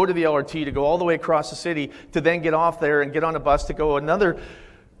bus, to go to the LRT, to go all the way across the city, to then get off there and get on a bus to go another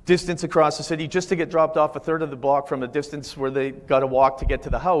distance across the city just to get dropped off a third of the block from a distance where they got to walk to get to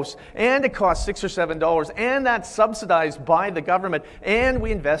the house, and it costs $6 or $7, and that's subsidized by the government, and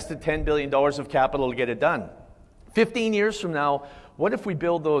we invested $10 billion of capital to get it done. 15 years from now, what if we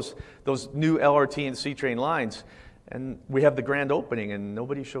build those new LRT and C-train lines, and we have the grand opening and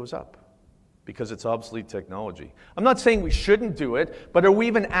nobody shows up because it's obsolete technology? I'm not saying we shouldn't do it, but are we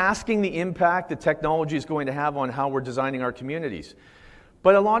even asking the impact that technology is going to have on how we're designing our communities?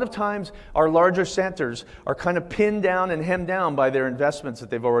 But a lot of times, our larger centers are kind of pinned down and hemmed down by their investments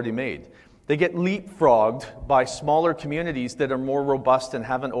that they've already made. They get leapfrogged by smaller communities that are more robust and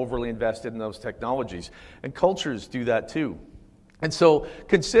haven't overly invested in those technologies. And cultures do that too. And so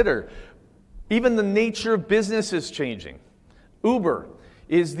consider, even the nature of business is changing. Uber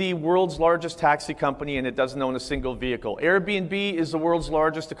is the world's largest taxi company, and it doesn't own a single vehicle. Airbnb is the world's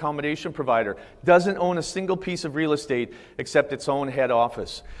largest accommodation provider, doesn't own a single piece of real estate except its own head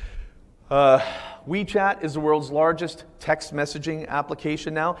office. WeChat is the world's largest text messaging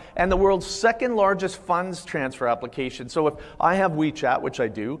application now, and the world's second largest funds transfer application. So if I have WeChat, which I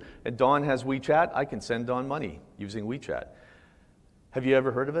do, and Don has WeChat, I can send Don money using WeChat. Have you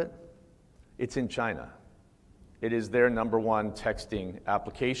ever heard of it? It's in China. It is their #1 texting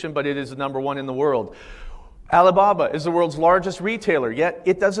application, but it is the #1 in the world. Alibaba is the world's largest retailer, yet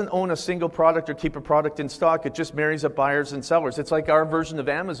it doesn't own a single product or keep a product in stock. It just marries up buyers and sellers. It's like our version of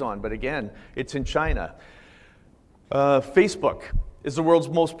Amazon, but again, it's in China. Facebook is the world's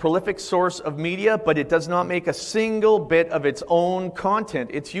most prolific source of media, but it does not make a single bit of its own content.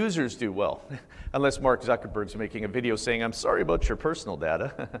 Its users do well, unless Mark Zuckerberg's making a video saying, "I'm sorry about your personal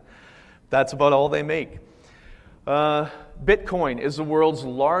data." That's about all they make. Bitcoin is the world's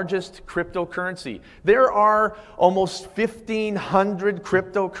largest cryptocurrency. There are almost 1,500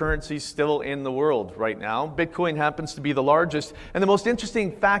 cryptocurrencies still in the world right now. Bitcoin happens to be the largest. And the most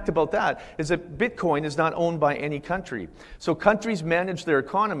interesting fact about that is that Bitcoin is not owned by any country. So countries manage their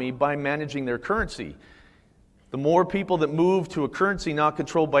economy by managing their currency. The more people that move to a currency not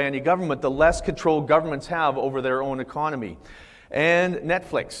controlled by any government, the less control governments have over their own economy. And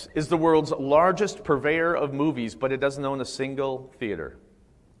Netflix is the world's largest purveyor of movies, but it doesn't own a single theater.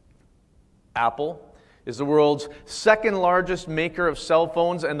 Apple is the world's second largest maker of cell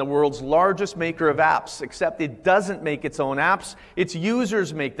phones and the world's largest maker of apps, except it doesn't make its own apps. Its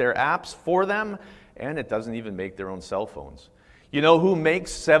users make their apps for them, and it doesn't even make their own cell phones. You know who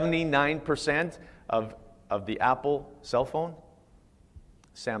makes 79% of the Apple cell phone?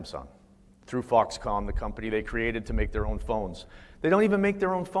 Samsung, through Foxconn, the company they created to make their own phones. They don't even make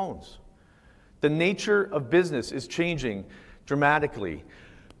their own phones. The nature of business is changing dramatically.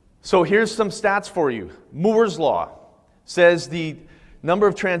 So here's some stats for you. Moore's Law says the number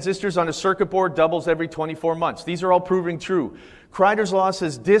of transistors on a circuit board doubles every 24 months. These are all proving true. Kreider's Law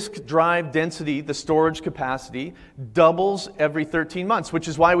says disk drive density, the storage capacity, doubles every 13 months, which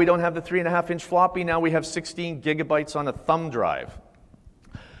is why we don't have the 3.5-inch floppy. Now we have 16 gigabytes on a thumb drive.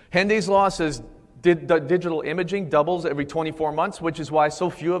 Hende's Law says digital imaging doubles every 24 months, which is why so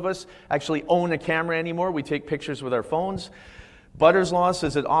few of us actually own a camera anymore. We take pictures with our phones. Butter's Law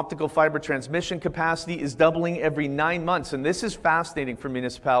says that optical fiber transmission capacity is doubling every 9 months. And this is fascinating for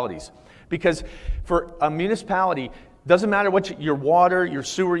municipalities, because for a municipality, doesn't matter what your water, your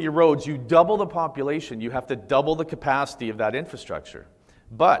sewer, your roads, you double the population, you have to double the capacity of that infrastructure.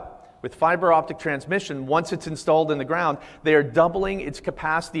 But with fiber optic transmission, once it's installed in the ground, they are doubling its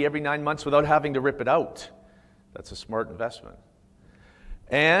capacity every 9 months without having to rip it out. That's a smart investment.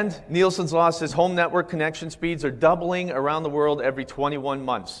 And Nielsen's Law says home network connection speeds are doubling around the world every 21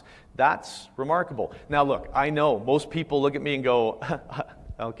 months. That's remarkable. Now look, I know most people look at me and go,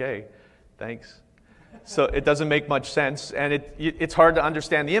 okay, thanks. So it doesn't make much sense, and it's hard to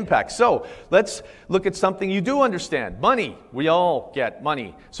understand the impact. So let's look at something you do understand. Money. We all get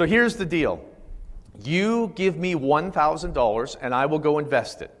money. So here's the deal. You give me $1,000, and I will go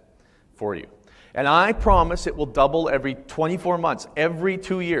invest it for you. And I promise it will double every 24 months, every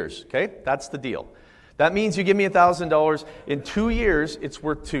 2 years. Okay? That's the deal. That means you give me $1,000. In 2 years, it's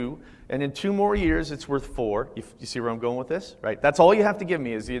worth 2. And in 2 more years, it's worth 4. You see where I'm going with this? Right? That's all you have to give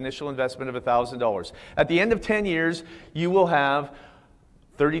me is the initial investment of $1,000. At the end of 10 years, you will have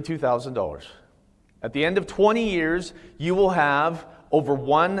 $32,000. At the end of 20 years, you will have over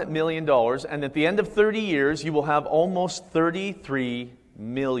 $1 million. And at the end of 30 years, you will have almost $33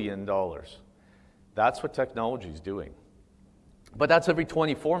 million. That's what technology is doing. But that's every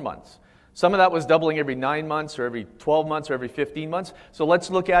 24 months. Some of that was doubling every 9 months or every 12 months or every 15 months. So let's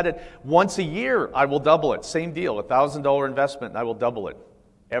look at it once a year. I will double it. Same deal, $1,000 investment, and I will double it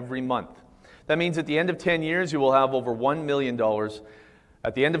every month. That means at the end of 10 years, you will have over $1 million.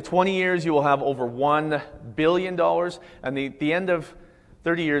 At the end of 20 years, you will have over $1 billion. And at the end of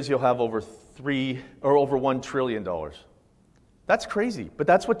 30 years, you'll have over $1 trillion. That's crazy, but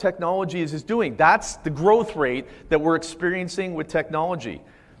that's what technology is doing. That's the growth rate that we're experiencing with technology.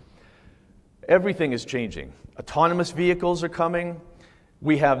 Everything is changing. Autonomous vehicles are coming.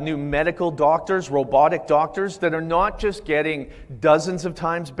 We have new medical doctors, robotic doctors, that are not just getting dozens of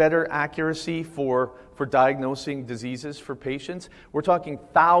times better accuracy for diagnosing diseases for patients. We're talking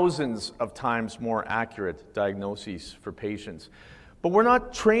thousands of times more accurate diagnoses for patients. But we're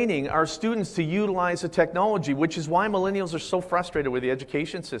not training our students to utilize the technology, which is why millennials are so frustrated with the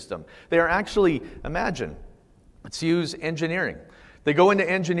education system. They are actually, imagine, let's use engineering. They go into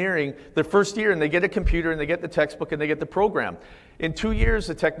engineering their first year and they get a computer and they get the textbook and they get the program. In 2 years,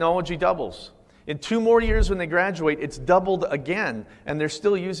 the technology doubles. In 2 more years when they graduate, it's doubled again, and they're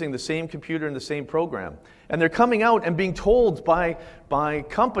still using the same computer and the same program. And they're coming out and being told by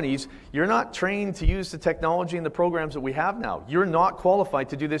companies, you're not trained to use the technology and the programs that we have now. You're not qualified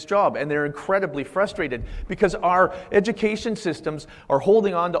to do this job. And they're incredibly frustrated because our education systems are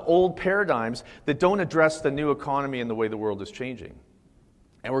holding on to old paradigms that don't address the new economy and the way the world is changing.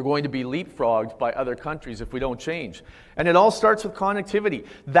 And we're going to be leapfrogged by other countries if we don't change. And it all starts with connectivity.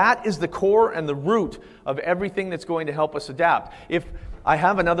 That is the core and the root of everything that's going to help us adapt. If I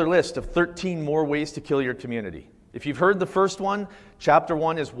have another list of 13 more ways to kill your community. If you've heard the first one, chapter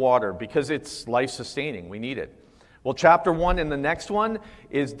 1 is water, because it's life-sustaining. We need it. Well, chapter 1 and the next one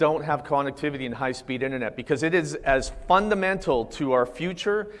is don't have connectivity and high-speed internet, because it is as fundamental to our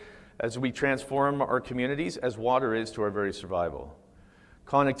future as we transform our communities as water is to our very survival.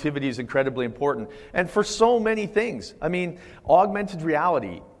 Connectivity is incredibly important. And for so many things. I mean, augmented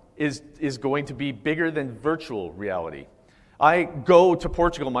reality is going to be bigger than virtual reality. I go to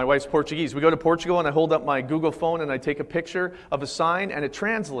Portugal. My wife's Portuguese. We go to Portugal and I hold up my Google phone and I take a picture of a sign and it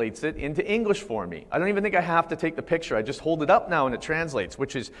translates it into English for me. I don't even think I have to take the picture. I just hold it up now and it translates,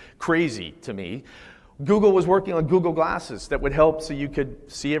 which is crazy to me. Google was working on Google Glasses that would help so you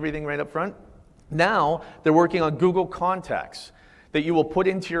could see everything right up front. Now they're working on Google Contacts that you will put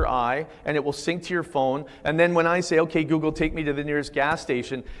into your eye and it will sync to your phone. And then when I say, okay, Google, take me to the nearest gas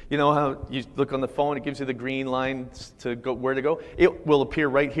station, you know how you look on the phone, it gives you the green line to go where to go? It will appear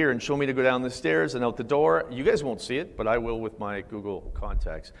right here and show me to go down the stairs and out the door. You guys won't see it, but I will with my Google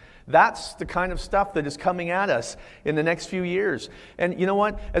Contacts. That's the kind of stuff that is coming at us in the next few years. And you know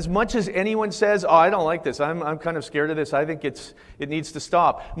what? As much as anyone says, oh, I don't like this, I'm kind of scared of this, I think it needs to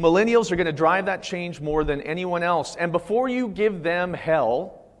stop. Millennials are going to drive that change more than anyone else. And before you give them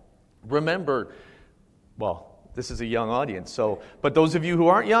hell, remember, well, this is a young audience, but those of you who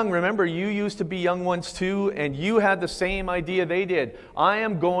aren't young, remember, you used to be young ones too, and you had the same idea they did. I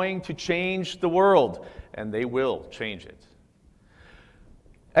am going to change the world, and they will change it.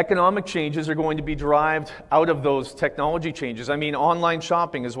 Economic changes are going to be derived out of those technology changes. I mean, online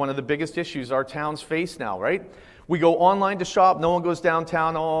shopping is one of the biggest issues our towns face now, right? We go online to shop, no one goes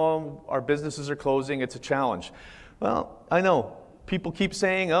downtown, oh, our businesses are closing, it's a challenge. Well, I know. People keep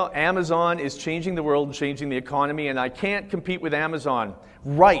saying, oh, Amazon is changing the world and changing the economy, and I can't compete with Amazon.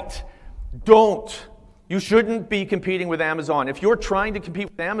 Right. Don't. You shouldn't be competing with Amazon. If you're trying to compete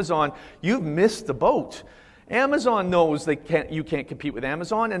with Amazon, you've missed the boat. Amazon knows you can't compete with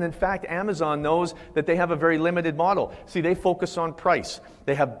Amazon, and in fact, Amazon knows that they have a very limited model. See, they focus on price.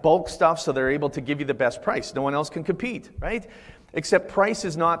 They have bulk stuff, so they're able to give you the best price. No one else can compete, right? Except price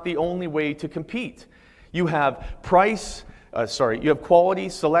is not the only way to compete. You have you have quality,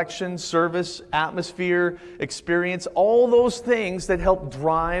 selection, service, atmosphere, experience, all those things that help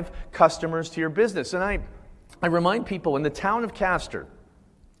drive customers to your business. And I remind people, in the town of Castor,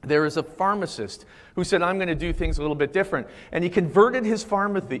 there is a pharmacist who said, I'm going to do things a little bit different. And he converted his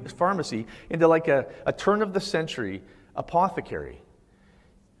pharmacy into like a turn-of-the-century apothecary.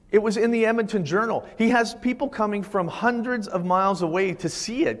 It was in the Edmonton Journal. He has people coming from hundreds of miles away to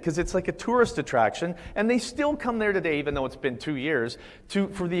see it because it's like a tourist attraction, and they still come there today, even though it's been 2 years,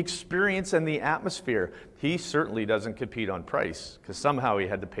 for the experience and the atmosphere. He certainly doesn't compete on price because somehow he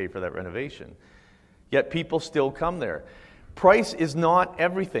had to pay for that renovation. Yet people still come there. Price is not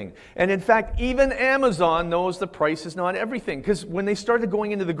everything. And in fact, even Amazon knows the price is not everything. Because when they started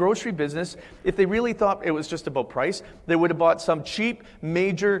going into the grocery business, if they really thought it was just about price, they would have bought some cheap,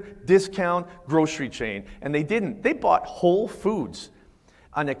 major discount grocery chain. And they didn't. They bought Whole Foods,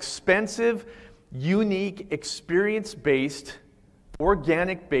 an expensive, unique, experience-based,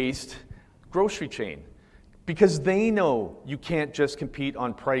 organic-based grocery chain. Because they know you can't just compete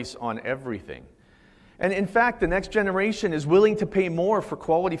on price on everything. And in fact, the next generation is willing to pay more for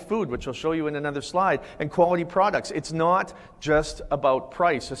quality food, which I'll show you in another slide, and quality products. It's not just about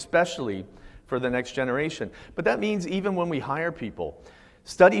price, especially for the next generation. But that means even when we hire people,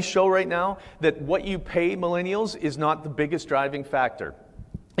 studies show right now that what you pay millennials is not the biggest driving factor.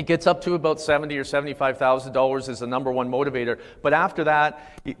 It gets up to about $70,000 or $75,000 as the number one motivator. But after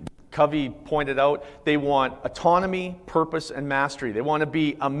that, Covey pointed out, they want autonomy, purpose, and mastery. They want to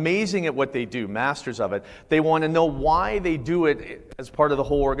be amazing at what they do, masters of it. They want to know why they do it as part of the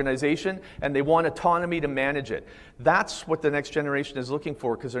whole organization, and they want autonomy to manage it. That's what the next generation is looking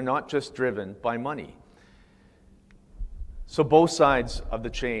for, because they're not just driven by money. So both sides of the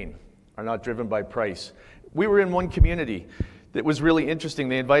chain are not driven by price. We were in one community that was really interesting.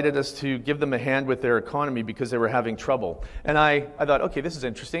 They invited us to give them a hand with their economy because they were having trouble. And I thought, okay, this is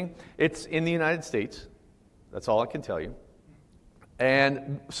interesting. It's in the United States. That's all I can tell you.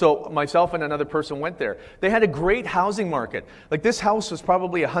 And so myself and another person went there. They had a great housing market. Like, this house was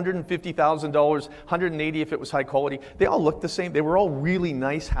probably $150,000, $180,000 if it was high quality. They all looked the same. They were all really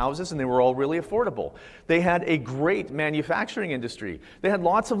nice houses, and they were all really affordable. They had a great manufacturing industry. They had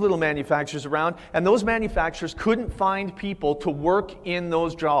lots of little manufacturers around, and those manufacturers couldn't find people to work in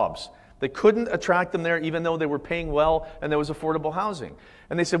those jobs. They couldn't attract them there even though they were paying well and there was affordable housing.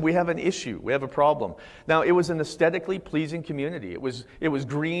 And they said, we have an issue, we have a problem. Now, it was an aesthetically pleasing community. It was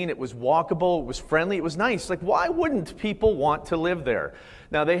green, it was walkable, it was friendly, it was nice. Like, why wouldn't people want to live there?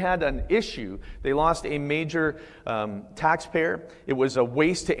 Now, they had an issue. They lost a major taxpayer. It was a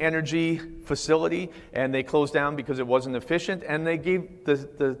waste-to-energy facility, and they closed down because it wasn't efficient, and they gave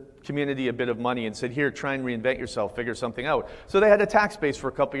the community a bit of money and said, here, try and reinvent yourself, figure something out. So they had a tax base for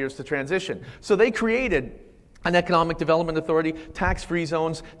a couple years to transition. So they created an economic development authority, tax-free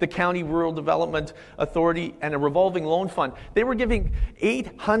zones, the county rural development authority, and a revolving loan fund. They were giving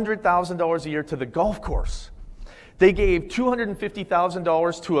 $800,000 a year to the golf course. They gave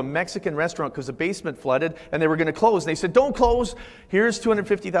 $250,000 to a Mexican restaurant because the basement flooded and they were going to close. They said, don't close. Here's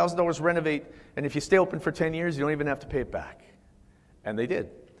 $250,000, renovate, and if you stay open for 10 years, you don't even have to pay it back. And they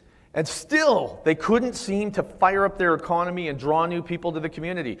did. And still, they couldn't seem to fire up their economy and draw new people to the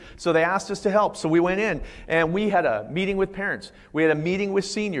community. So they asked us to help. So we went in, and we had a meeting with parents. We had a meeting with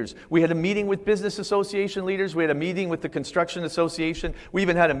seniors. We had a meeting with business association leaders. We had a meeting with the construction association. We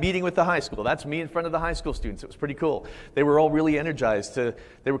even had a meeting with the high school. That's me in front of the high school students. It was pretty cool. They were all really energized. They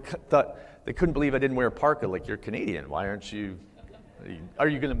couldn't believe I didn't wear a parka. Like, you're Canadian. Why aren't you Are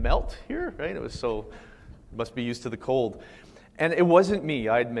you going to melt here? Right? It was so, must be used to the cold. And it wasn't me,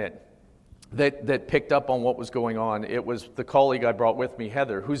 I admit, that picked up on what was going on. It was the colleague I brought with me,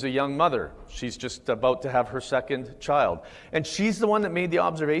 Heather, who's a young mother. She's just about to have her second child. And she's the one that made the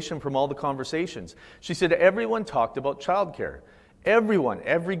observation from all the conversations. She said everyone talked about childcare. Everyone,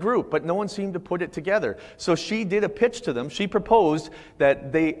 every group, but no one seemed to put it together. So she did a pitch to them. She proposed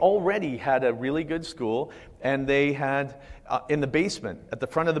that they already had a really good school, and they had, in the basement, at the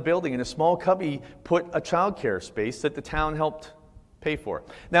front of the building, in a small cubby, put a childcare space that the town helped pay for.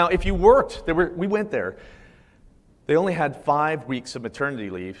 Now, if you worked, we went there, they only had 5 weeks of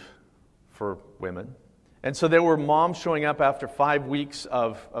maternity leave for women. And so there were moms showing up after 5 weeks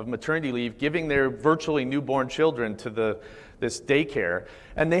of maternity leave, giving their virtually newborn children to this daycare.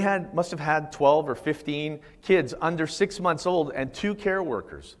 And they must have had 12 or 15 kids under 6 months old and 2 care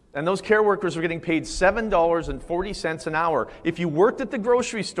workers. And those care workers were getting paid $7.40 an hour. If you worked at the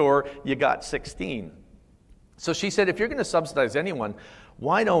grocery store, you got 16. So she said, if you're going to subsidize anyone,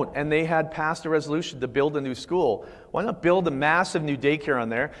 why don't, and they had passed a resolution to build a new school, why not build a massive new daycare on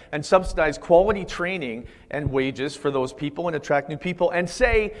there and subsidize quality training and wages for those people and attract new people and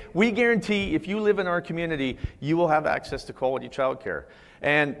say, we guarantee if you live in our community, you will have access to quality childcare.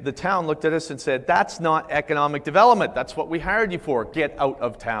 And the town looked at us and said, that's not economic development. That's what we hired you for. Get out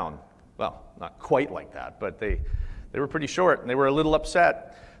of town. Well, not quite like that, but they were pretty short and they were a little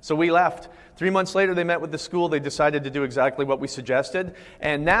upset. So we left. 3 months later, they met with the school. They decided to do exactly what we suggested.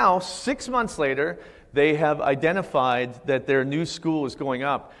 And now, 6 months later, they have identified that their new school is going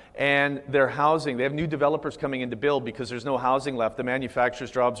up. And their housing, they have new developers coming in to build because there's no housing left. The manufacturers'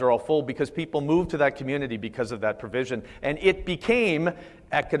 jobs are all full because people moved to that community because of that provision. And it became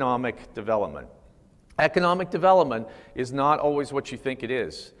economic development. Economic development is not always what you think it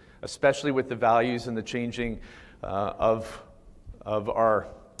is, especially with the values and the changing of our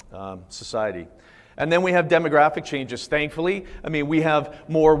society. And then we have demographic changes, thankfully. I mean, we have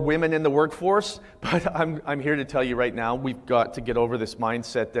more women in the workforce, but I'm here to tell you right now, we've got to get over this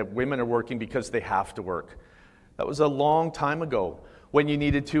mindset that women are working because they have to work. That was a long time ago when you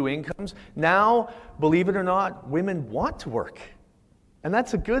needed 2 incomes. Now, believe it or not, women want to work. And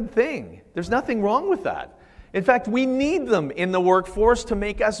that's a good thing. There's nothing wrong with that. In fact, we need them in the workforce to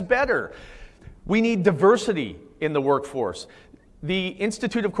make us better. We need diversity in the workforce. The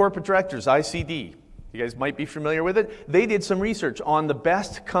Institute of Corporate Directors, ICD, you guys might be familiar with it, they did some research on the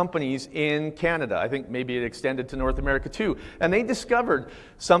best companies in Canada. I think maybe it extended to North America too. And they discovered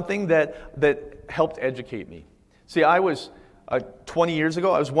something that helped educate me. See, I was, 20 years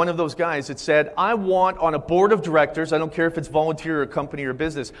ago, I was one of those guys that said, I want on a board of directors, I don't care if it's volunteer or a company or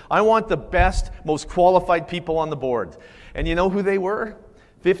business, I want the best, most qualified people on the board. And you know who they were?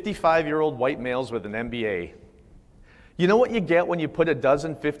 55-year-old white males with an MBA. You know what you get when you put a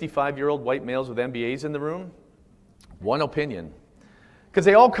dozen 55-year-old white males with MBAs in the room? One opinion. Because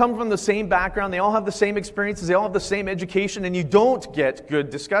they all come from the same background, they all have the same experiences, they all have the same education, and you don't get good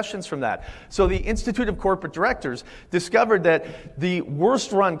discussions from that. So the Institute of Corporate Directors discovered that the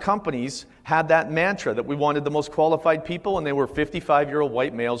worst-run companies had that mantra that we wanted the most qualified people, and they were 55-year-old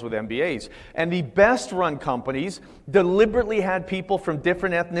white males with MBAs. And the best-run companies deliberately had people from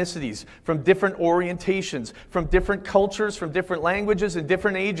different ethnicities, from different orientations, from different cultures, from different languages, and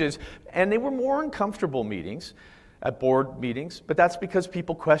different ages, and they were more uncomfortable meetings at board meetings, but that's because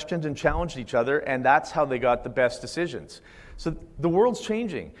people questioned and challenged each other, and that's how they got the best decisions. So the world's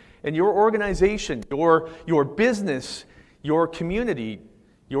changing, and your organization, your business, your community,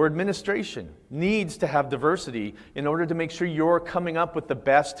 your administration needs to have diversity in order to make sure you're coming up with the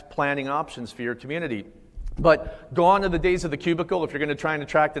best planning options for your community. But gone are the days of the cubicle. If you're going to try and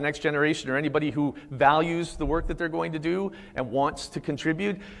attract the next generation or anybody who values the work that they're going to do and wants to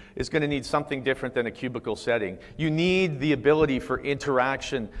contribute, is going to need something different than a cubicle setting. You need the ability for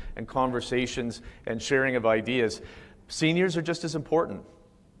interaction and conversations and sharing of ideas. Seniors are just as important.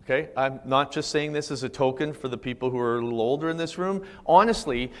 Okay? I'm not just saying this as a token for the people who are a little older in this room.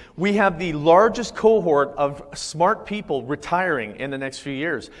 Honestly, we have the largest cohort of smart people retiring in the next few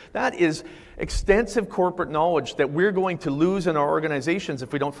years. That is extensive corporate knowledge that we're going to lose in our organizations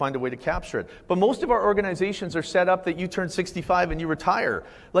if we don't find a way to capture it. But most of our organizations are set up that you turn 65 and you retire,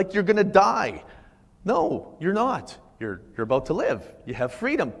 like you're going to die. No, you're not. You're about to live. You have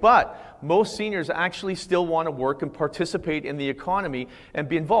freedom. But most seniors actually still want to work and participate in the economy and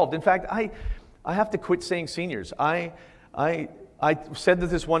be involved. In fact, I have to quit saying seniors. I said to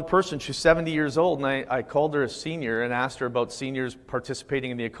this one person, she's 70 years old, and I called her a senior and asked her about seniors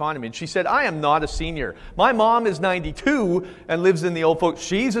participating in the economy. And she said, I am not a senior. My mom is 92 and lives in the old folks.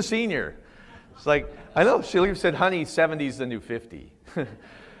 She's a senior. It's like, I know, she said, honey, 70's the new 50.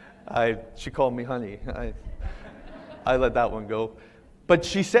 She called me honey. I let that one go. But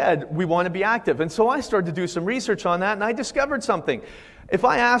she said, we want to be active. And so I started to do some research on that, and I discovered something. If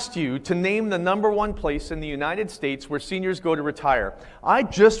I asked you to name the #1 place in the United States where seniors go to retire, I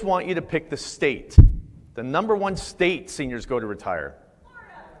just want you to pick the state. The #1 state seniors go to retire.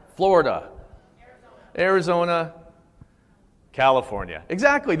 Florida. Arizona. California.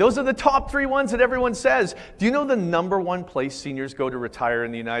 Exactly. Those are the top 3 ones that everyone says. Do you know the #1 place seniors go to retire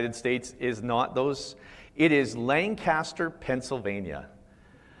in the United States is not those? It is Lancaster, Pennsylvania.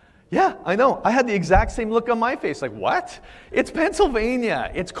 Yeah, I know. I had the exact same look on my face. Like, what? It's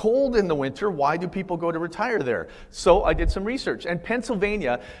Pennsylvania. It's cold in the winter. Why do people go to retire there? So I did some research. And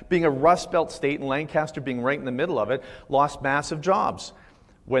Pennsylvania, being a Rust Belt state and Lancaster being right in the middle of it, lost massive jobs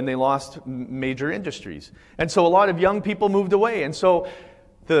when they lost major industries. And so a lot of young people moved away. And so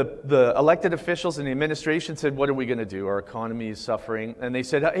the elected officials and the administration said, what are we going to do? Our economy is suffering. And they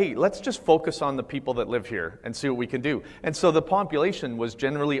said, hey, let's just focus on the people that live here and see what we can do. And so the population was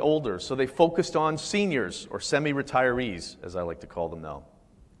generally older. So they focused on seniors, or semi-retirees, as I like to call them now.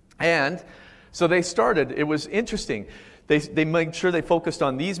 And so they started, it was interesting. They made sure they focused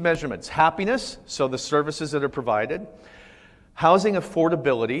on these measurements: happiness, so the services that are provided; housing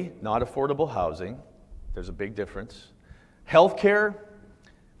affordability, not affordable housing, there's a big difference; healthcare;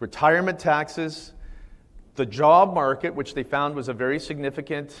 retirement taxes; the job market, which they found was a very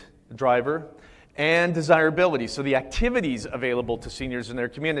significant driver; and desirability, so the activities available to seniors in their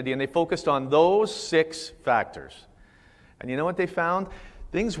community. And they focused on those 6 factors. And you know what they found?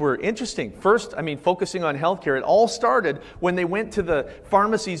 Things were interesting. First, focusing on healthcare, it all started when they went to the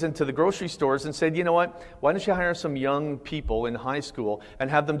pharmacies and to the grocery stores and said, you know what, why don't you hire some young people in high school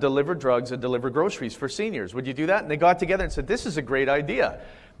and have them deliver drugs and deliver groceries for seniors? Would you do that? And they got together and said, this is a great idea.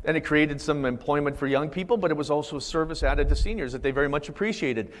 And it created some employment for young people, but it was also a service added to seniors that they very much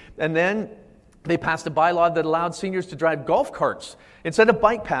appreciated. And then they passed a bylaw that allowed seniors to drive golf carts. Instead of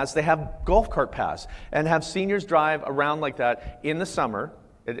bike paths, they have golf cart paths, and have seniors drive around like that in the summer.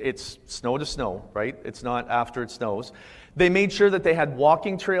 It's snow to snow, right? It's not after it snows. They made sure that they had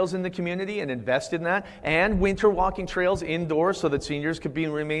walking trails in the community and invested in that, and winter walking trails indoors so that seniors could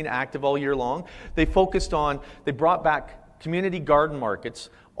remain active all year long. They brought back community garden markets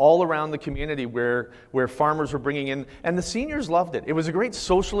all around the community where farmers were bringing in, and the seniors loved it. It was a great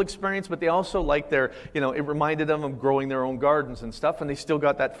social experience, but they also liked it reminded them of growing their own gardens and stuff, and they still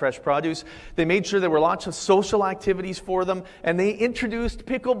got that fresh produce. They made sure there were lots of social activities for them, and they introduced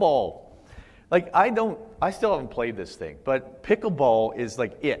pickleball. I still haven't played this thing, but pickleball is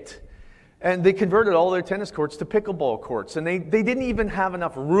like it. And they converted all their tennis courts to pickleball courts, and they didn't even have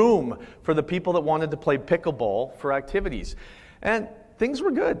enough room for the people that wanted to play pickleball for activities. And things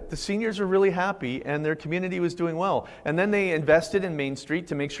were good. The seniors were really happy, and their community was doing well. And then they invested in Main Street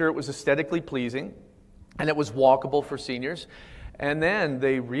to make sure it was aesthetically pleasing and it was walkable for seniors. And then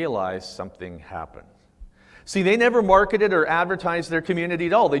they realized something happened. See, they never marketed or advertised their community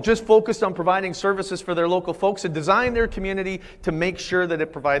at all. They just focused on providing services for their local folks and designed their community to make sure that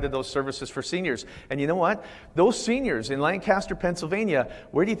it provided those services for seniors. And you know what? Those seniors in Lancaster, Pennsylvania,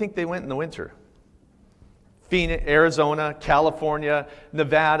 where do you think they went in the winter? Phoenix, Arizona, California,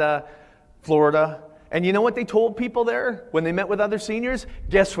 Nevada, Florida. And you know what they told people there when they met with other seniors?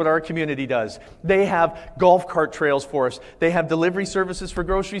 Guess what our community does? They have golf cart trails for us. They have delivery services for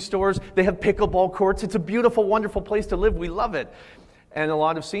grocery stores. They have pickleball courts. It's a beautiful, wonderful place to live. We love it. And a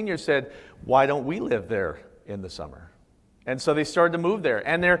lot of seniors said, why don't we live there in the summer? And so they started to move there.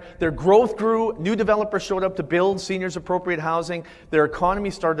 And their growth grew. New developers showed up to build seniors appropriate housing. Their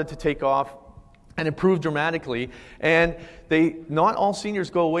economy started to take off and improved dramatically. And not all seniors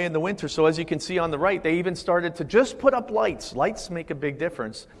go away in the winter. So as you can see on the right, they even started to just put up lights. Lights make a big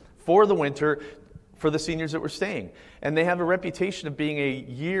difference for the winter for the seniors that were staying. And they have a reputation of being a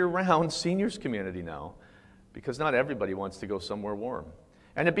year-round seniors community now, because not everybody wants to go somewhere warm.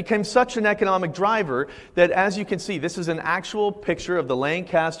 And it became such an economic driver that, as you can see, this is an actual picture of the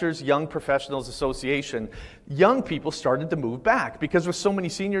Lancaster's Young Professionals Association. Young people started to move back because with so many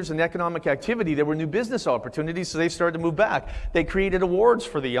seniors and economic activity, there were new business opportunities, so they started to move back. They created awards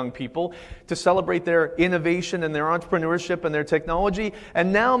for the young people to celebrate their innovation and their entrepreneurship and their technology.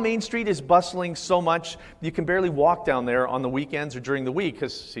 And now Main Street is bustling so much, you can barely walk down there on the weekends or during the week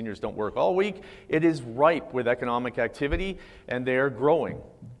because seniors don't work all week. It is ripe with economic activity, and they are growing.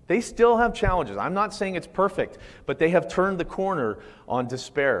 They still have challenges. I'm not saying it's perfect, but they have turned the corner on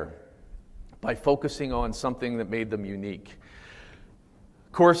despair by focusing on something that made them unique.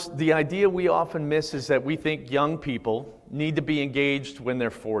 Of course, the idea we often miss is that we think young people need to be engaged when they're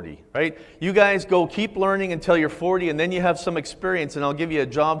 40, right? You guys go keep learning until you're 40, and then you have some experience, and I'll give you a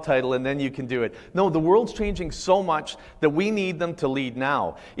job title, and then you can do it. No, the world's changing so much that we need them to lead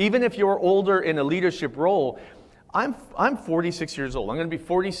now. Even if you're older in a leadership role, I'm 46 years old. I'm going to be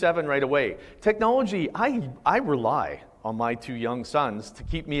 47 right away. Technology, I rely on my two young sons to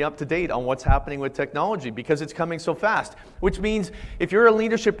keep me up to date on what's happening with technology because it's coming so fast. Which means if you're in a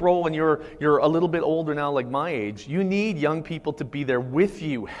leadership role and you're a little bit older now, like my age, you need young people to be there with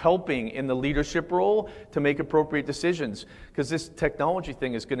you, helping in the leadership role to make appropriate decisions. Because this technology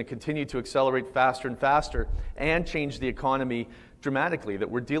thing is going to continue to accelerate faster and faster and change the economy dramatically that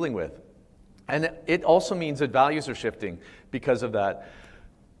we're dealing with. And it also means that values are shifting because of that.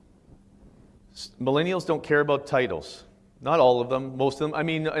 Millennials don't care about titles. Not all of them, most of them. I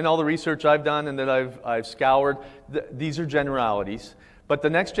mean, in all the research I've done and that I've scoured, these are generalities. But the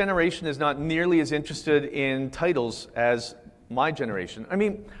next generation is not nearly as interested in titles as my generation. I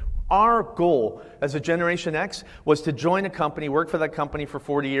mean, our goal as a Generation X was to join a company, work for that company for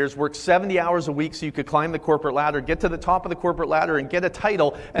 40 years, work 70 hours a week so you could climb the corporate ladder, get to the top of the corporate ladder and get a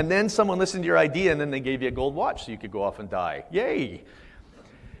title, and then someone listened to your idea and then they gave you a gold watch so you could go off and die. Yay!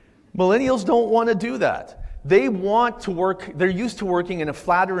 Millennials don't want to do that. They want to work, they're used to working in a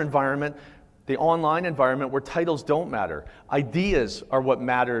flatter environment, the online environment where titles don't matter. Ideas are what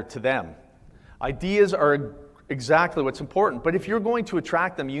matter to them. Ideas are exactly what's important. But if you're going to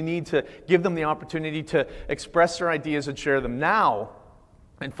attract them, you need to give them the opportunity to express their ideas and share them now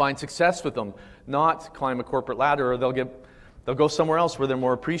and find success with them, not climb a corporate ladder or they'll go somewhere else where they're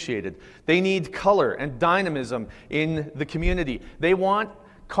more appreciated. They need color and dynamism in the community. They want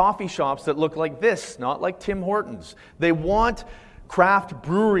coffee shops that look like this, not like Tim Hortons. They want craft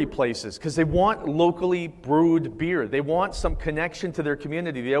brewery places because they want locally brewed beer. They want some connection to their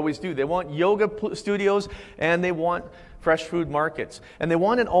community. They always do. They want yoga studios and they want fresh food markets. And they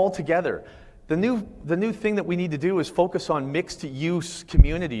want it all together. The new thing that we need to do is focus on mixed-use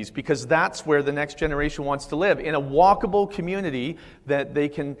communities because that's where the next generation wants to live, in a walkable community that they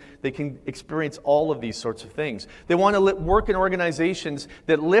can experience all of these sorts of things. They want to work in organizations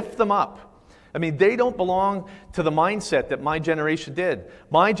that lift them up. I mean, they don't belong to the mindset that my generation did.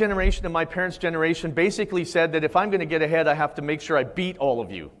 My generation and my parents' generation basically said that if I'm going to get ahead, I have to make sure I beat all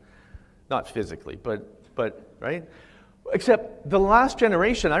of you. Not physically, but right? Except the last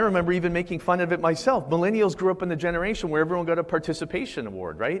generation, I remember even making fun of it myself. Millennials grew up in the generation where everyone got a participation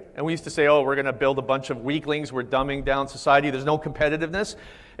award, right? And we used to say, oh, we're going to build a bunch of weaklings, we're dumbing down society, there's no competitiveness.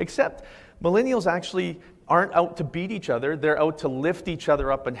 Except millennials actually aren't out to beat each other, they're out to lift each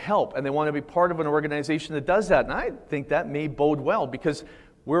other up and help. And they want to be part of an organization that does that. And I think that may bode well because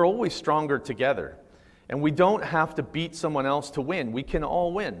we're always stronger together. And we don't have to beat someone else to win. We can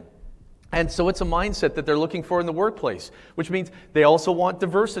all win. And so it's a mindset that they're looking for in the workplace, which means they also want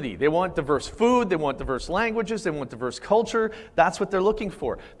diversity. They want diverse food, they want diverse languages, they want diverse culture. That's what they're looking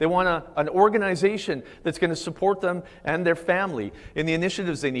for. They want an organization that's going to support them and their family in the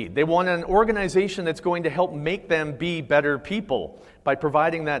initiatives they need. They want an organization that's going to help make them be better people by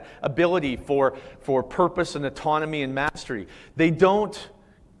providing that ability for purpose and autonomy and mastery. They don't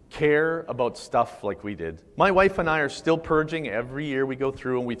care about stuff like we did. My wife and I are still purging every year we go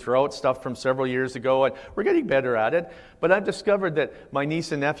through, and we throw out stuff from several years ago, and we're getting better at it. But I've discovered that my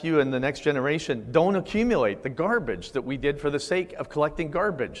niece and nephew and the next generation don't accumulate the garbage that we did for the sake of collecting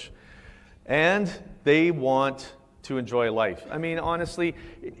garbage. And they want to enjoy life. I mean, honestly,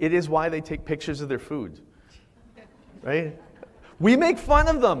 it is why they take pictures of their food, right? We make fun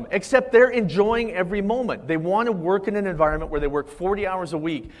of them, except they're enjoying every moment. They want to work in an environment where they work 40 hours a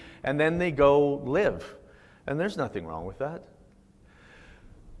week, and then they go live. And there's nothing wrong with that.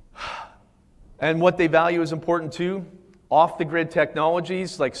 And what they value is important too. Off-the-grid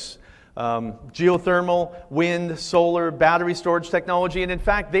technologies like geothermal, wind, solar, battery storage technology. And in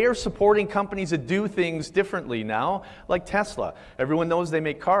fact, they are supporting companies that do things differently now, like Tesla. Everyone knows they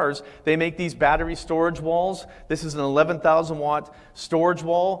make cars. They make these battery storage walls. This is an 11,000 watt storage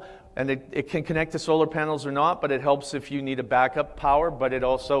wall, and it can connect to solar panels or not, but it helps if you need a backup power, but it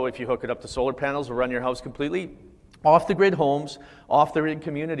also, if you hook it up to solar panels, will run your house completely. Off-the-grid homes, off-the-grid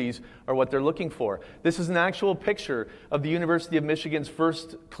communities are what they're looking for. This is an actual picture of the University of Michigan's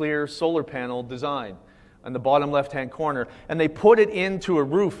first clear solar panel design on the bottom left-hand corner. And they put it into a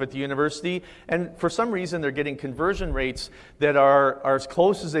roof at the university, and for some reason they're getting conversion rates that are as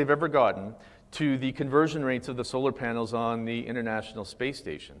close as they've ever gotten to the conversion rates of the solar panels on the International Space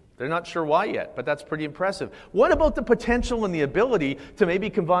Station. They're not sure why yet, but that's pretty impressive. What about the potential and the ability to maybe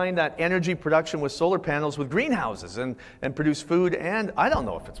combine that energy production with solar panels with greenhouses and produce food? And I don't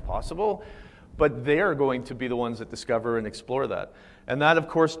know if it's possible, but they're going to be the ones that discover and explore that. And that, of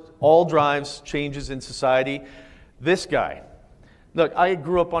course, all drives changes in society. This guy, look, I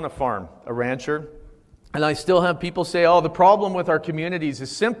grew up on a farm, a rancher, and I still have people say, oh, the problem with our communities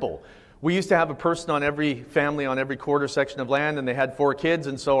is simple. We used to have a person on every family on every quarter section of land, and they had 4 kids,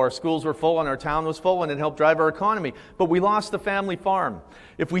 and so our schools were full and our town was full, and it helped drive our economy. But we lost the family farm.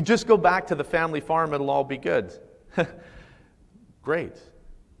 If we just go back to the family farm, it'll all be good. Great.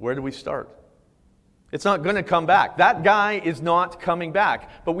 Where do we start? It's not going to come back. That guy is not coming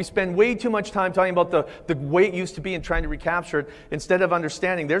back. But we spend way too much time talking about the way it used to be and trying to recapture it instead of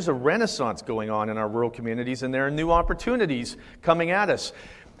understanding there's a renaissance going on in our rural communities, and there are new opportunities coming at us.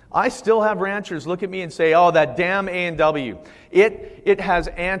 I still have ranchers look at me and say, oh, that damn A&W. It has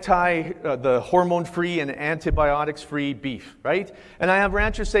the hormone-free and antibiotics-free beef, right? And I have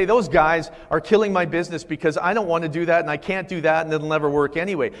ranchers say, those guys are killing my business because I don't want to do that and I can't do that and it'll never work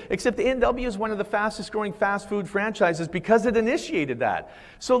anyway. Except A&W is one of the fastest-growing fast food franchises because it initiated that.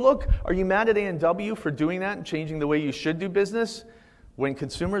 So look, are you mad at A&W for doing that and changing the way you should do business when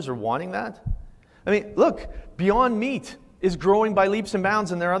consumers are wanting that? I mean, look, Beyond Meat is growing by leaps and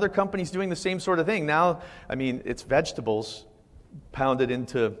bounds, and there are other companies doing the same sort of thing. Now, I mean, it's vegetables pounded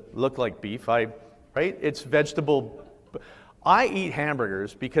into look like beef, right? It's vegetable. I eat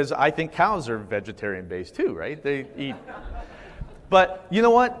hamburgers because I think cows are vegetarian-based too, right? They eat. But you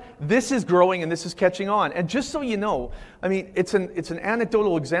know what? This is growing and this is catching on. And just so you know, I mean, it's an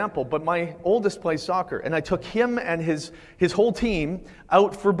anecdotal example, but my oldest plays soccer, and I took him and his whole team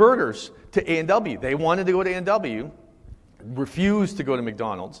out for burgers to A&W. They wanted to go to A&W. Refused to go to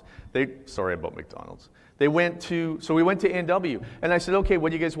McDonald's. Sorry about McDonald's. So we went to A&W, and I said, okay,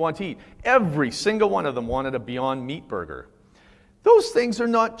 what do you guys want to eat? Every single one of them wanted a Beyond Meat burger. Those things are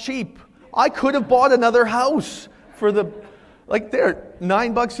not cheap. I could have bought another house for they're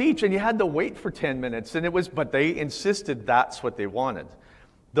 $9 each, and you had to wait for 10 minutes, but they insisted that's what they wanted.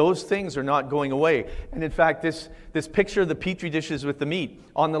 Those things are not going away. And in fact, this picture of the Petri dishes with the meat,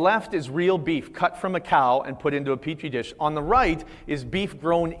 on the left is real beef cut from a cow and put into a Petri dish. On the right is beef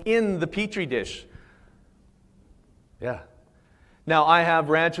grown in the Petri dish. Yeah. Now, I have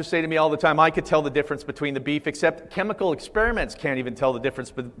ranchers say to me all the time, I could tell the difference between the beef, except chemical experiments can't even tell the difference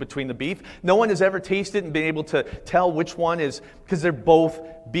between the beef. No one has ever tasted and been able to tell which one is, because they're both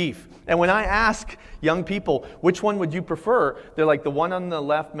beef. And when I ask young people, which one would you prefer? They're like, the one on the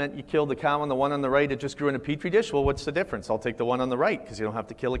left meant you killed the cow, and the one on the right, it just grew in a Petri dish. Well, what's the difference? I'll take the one on the right, because you don't have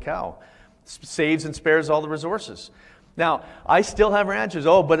to kill a cow. Saves and spares all the resources. Now, I still have ranches.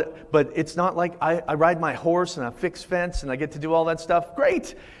 Oh, but it's not like I ride my horse and I fix fence and I get to do all that stuff.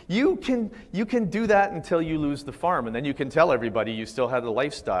 Great. You can do that until you lose the farm, and then you can tell everybody you still have the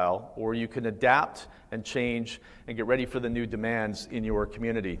lifestyle, or you can adapt and change and get ready for the new demands in your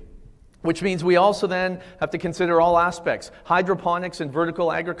community. Which means we also then have to consider all aspects. Hydroponics and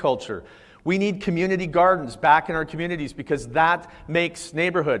vertical agriculture. We need community gardens back in our communities because that makes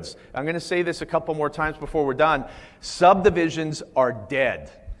neighborhoods. I'm going to say this a couple more times before we're done. Subdivisions are dead.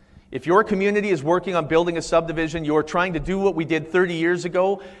 If your community is working on building a subdivision, you're trying to do what we did 30 years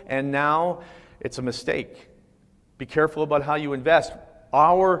ago, and now it's a mistake. Be careful about how you invest.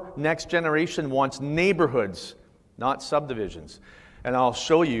 Our next generation wants neighborhoods, not subdivisions. And I'll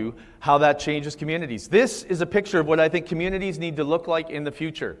show you how that changes communities. This is a picture of what I think communities need to look like in the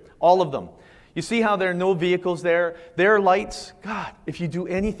future. All of them. You see how there are no vehicles there? There are lights. God, if you do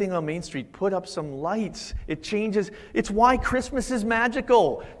anything on Main Street, put up some lights. It changes. It's why Christmas is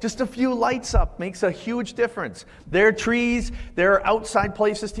magical. Just a few lights up makes a huge difference. There are trees. There are outside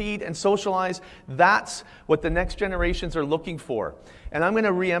places to eat and socialize. That's what the next generations are looking for. And I'm going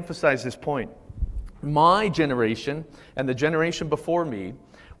to re-emphasize this point. My generation and the generation before me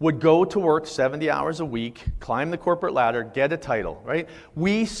would go to work 70 hours a week, climb the corporate ladder, get a title, right?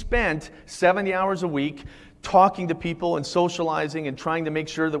 We spent 70 hours a week talking to people and socializing and trying to make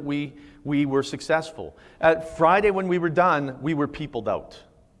sure that we were successful. At Friday when we were done, we were peopled out,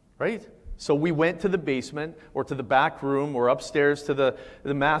 right? So we went to the basement or to the back room or upstairs to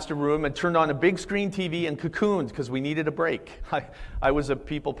the master room and turned on a big screen TV and cocooned because we needed a break. I was a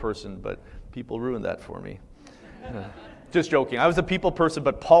people person, but people ruined that for me. Just joking. I was a people person,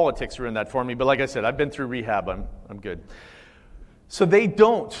 but politics ruined that for me. But like I said, I've been through rehab. I'm good. So they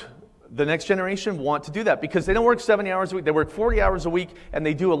don't. the next generation want to do that because they don't work 70 hours a week. They work 40 hours a week, and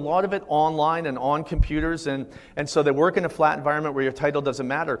they do a lot of it online and on computers, and so they work in a flat environment where your title doesn't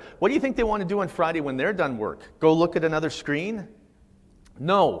matter. What do you think they want to do on Friday when they're done work? Go look at another screen?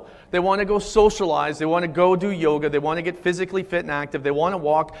 No. They want to go socialize. They want to go do yoga. They want to get physically fit and active. They want to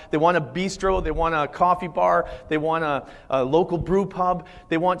walk. They want a bistro. They want a coffee bar. They want a local brew pub.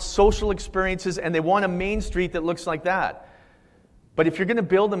 They want social experiences, and they want a main street that looks like that. But if you're going to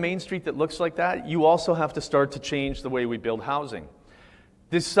build a main street that looks like that, you also have to start to change the way we build housing.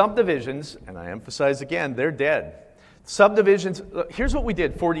 These subdivisions, and I emphasize again, they're dead. Subdivisions, here's what we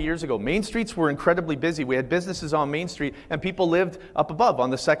did 40 years ago. Main streets were incredibly busy. We had businesses on Main Street, and people lived up above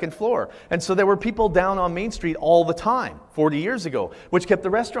on the second floor. And so there were people down on Main Street all the time 40 years ago, which kept the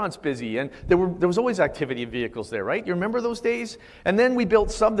restaurants busy. And there was always activity of vehicles there, right? You remember those days? And then we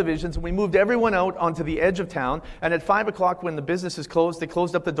built subdivisions, and we moved everyone out onto the edge of town. And at 5 o'clock when the businesses closed, they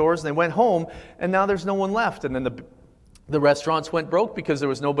closed up the doors, and they went home, and now there's no one left. And then the restaurants went broke because there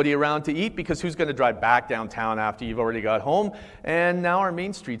was nobody around to eat, because who's going to drive back downtown after you've already got home? And now our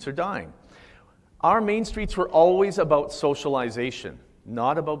main streets are dying. Our main streets were always about socialization,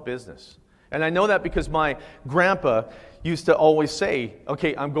 not about business. And I know that because my grandpa used to always say,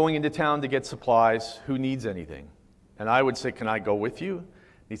 okay, I'm going into town to get supplies. Who needs anything? And I would say, can I go with you?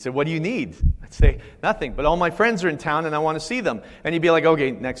 He'd say, what do you need? I'd say, nothing, but all my friends are in town and I want to see them. And he'd be like,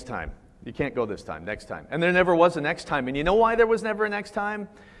 okay, next time. You can't go this time, next time. And there never was a next time. And you know why there was never a next time?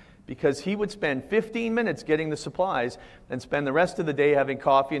 Because he would spend 15 minutes getting the supplies and spend the rest of the day having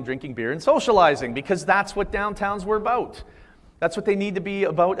coffee and drinking beer and socializing, because that's what downtowns were about. That's what they need to be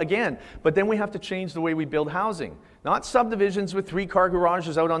about again. But then we have to change the way we build housing. Not subdivisions with 3-car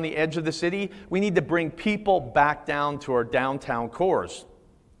garages out on the edge of the city. We need to bring people back down to our downtown cores.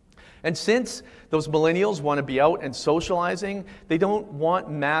 And since those millennials want to be out and socializing, they don't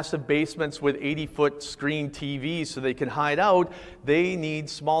want massive basements with 80-foot screen TVs so they can hide out. They need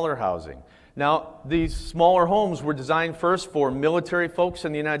smaller housing. Now, these smaller homes were designed first for military folks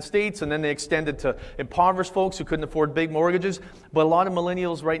in the United States, and then they extended to impoverished folks who couldn't afford big mortgages. But a lot of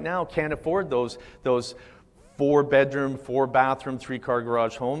millennials right now can't afford those 4-bedroom, 4-bathroom, 3-car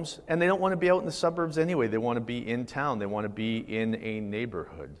garage homes, and they don't want to be out in the suburbs anyway. They want to be in town. They want to be in a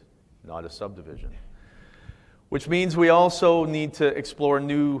neighborhood, not a subdivision. Which means we also need to explore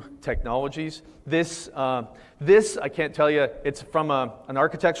new technologies. This I can't tell you, it's from an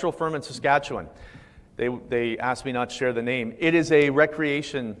architectural firm in Saskatchewan. They asked me not to share the name. It is a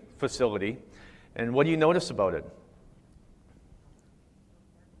recreation facility. And what do you notice about it?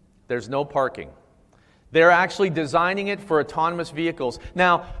 There's no parking. They're actually designing it for autonomous vehicles.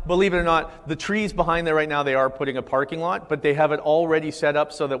 Now, believe it or not, the trees behind there right now, they are putting a parking lot, but they have it already set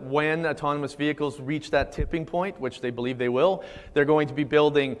up so that when autonomous vehicles reach that tipping point, which they believe they will, they're going to be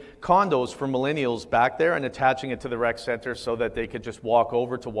building condos for millennials back there and attaching it to the rec center so that they could just walk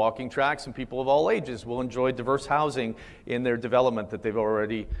over to walking tracks, and people of all ages will enjoy diverse housing in their development that they've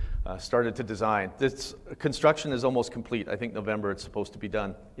already started to design. This construction is almost complete. I think November it's supposed to be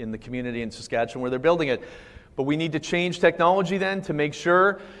done in the community in Saskatchewan where they're building it. But we need to change technology then to make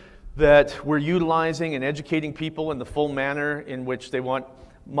sure that we're utilizing and educating people in the full manner in which they want.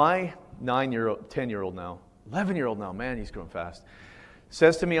 My 9-year-old, 10-year-old now, 11-year-old now, man, he's growing fast,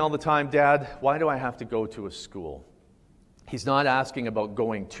 says to me all the time, Dad, why do I have to go to a school? He's not asking about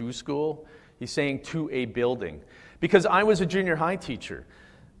going to school. He's saying to a building. Because I was a junior high teacher.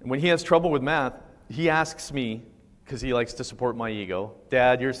 And when he has trouble with math, he asks me, because he likes to support my ego,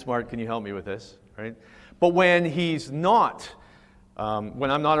 Dad, you're smart, can you help me with this? Right? But when he's not, when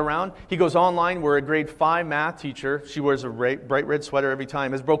I'm not around, he goes online where a grade 5 math teacher, she wears a bright red sweater every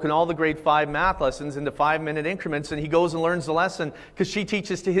time, has broken all the grade 5 math lessons into 5-minute increments, and he goes and learns the lesson because she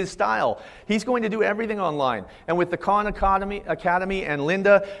teaches to his style. He's going to do everything online. And with the Khan Academy and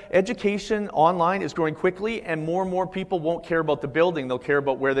Linda, education online is growing quickly, and more people won't care about the building. They'll care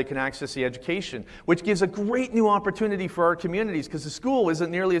about where they can access the education, which gives a great new opportunity for our communities because the school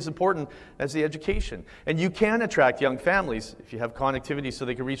isn't nearly as important as the education. And you can attract young families if you have connectivity so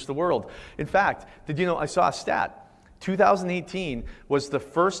they can reach the world. In fact, did you know, I saw a stat. 2018 was the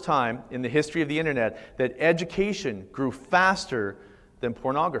first time in the history of the internet that education grew faster than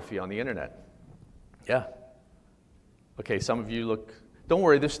pornography on the internet. Yeah. Okay, some of you look, don't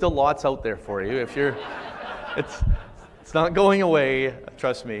worry, there's still lots out there for you. If you're, it's not going away,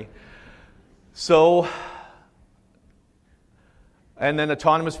 trust me. So, and then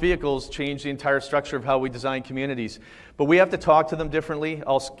autonomous vehicles change the entire structure of how we design communities. But we have to talk to them differently.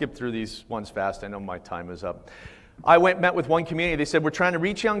 I'll skip through these ones fast. I know my time is up. I met with one community. They said, we're trying to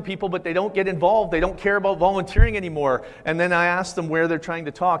reach young people, but they don't get involved. They don't care about volunteering anymore. And then I asked them where they're trying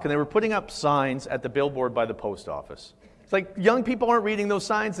to talk, and they were putting up signs at the billboard by the post office. It's like young people aren't reading those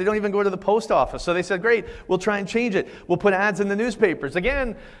signs. They don't even go to the post office. So they said, great, we'll try and change it. We'll put ads in the newspapers.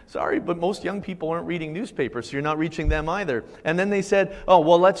 Again, sorry, but most young people aren't reading newspapers, so you're not reaching them either. And then they said, oh,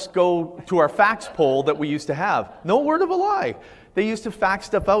 well, let's go to our fax poll that we used to have. No word of a lie. They used to fax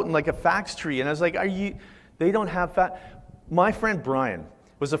stuff out in like a fax tree. And I was like, they don't have fax. My friend Brian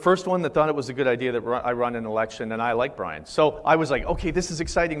was the first one that thought it was a good idea that I run an election, and I like Brian. So I was like, okay, this is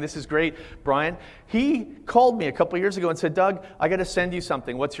exciting, this is great. Brian, he called me a couple years ago and said, Doug, I got to send you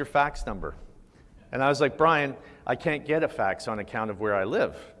something. What's your fax number? And I was like, Brian, I can't get a fax on account of where I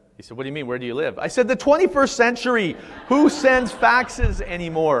live. He said, what do you mean, where do you live? I said, the 21st century, who sends faxes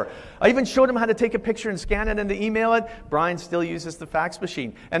anymore? I even showed him how to take a picture and scan it and to email it. Brian still uses the fax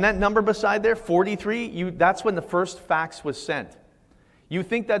machine. And that number beside there, 43, that's when the first fax was sent. You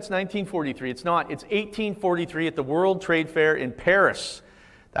think that's 1943. It's not. It's 1843 at the World Trade Fair in Paris.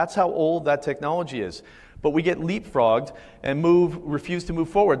 That's how old that technology is. But we get leapfrogged and refuse to move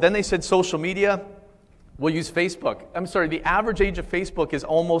forward. Then they said social media. We'll use Facebook. I'm sorry, the average age of Facebook is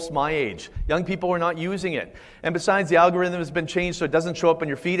almost my age. Young people are not using it. And besides, the algorithm has been changed so it doesn't show up on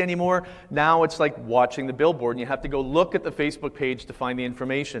your feed anymore. Now it's like watching the billboard, and you have to go look at the Facebook page to find the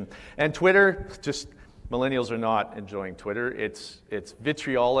information. And Twitter, millennials are not enjoying Twitter. It's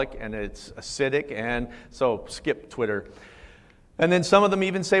vitriolic and it's acidic, and so skip Twitter. And then some of them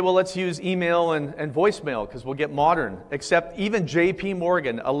even say, well, let's use email and voicemail because we'll get modern. Except even JP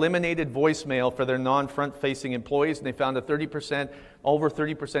Morgan eliminated voicemail for their non-front-facing employees, and they found a over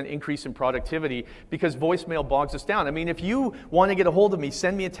 30% increase in productivity because voicemail bogs us down. I mean, if you want to get a hold of me,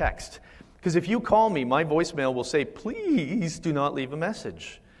 send me a text. Because if you call me, my voicemail will say, please do not leave a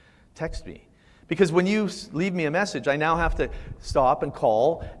message. Text me. Because when you leave me a message, I now have to stop and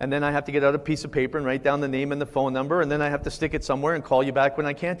call, and then I have to get out a piece of paper and write down the name and the phone number, and then I have to stick it somewhere and call you back when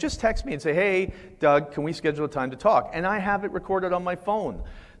I can't. Just text me and say, hey, Doug, can we schedule a time to talk? And I have it recorded on my phone.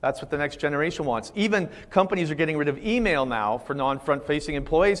 That's what the next generation wants. Even companies are getting rid of email now for non-front-facing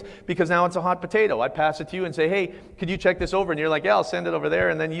employees because now it's a hot potato. I pass it to you and say, hey, could you check this over? And you're like, yeah, I'll send it over there,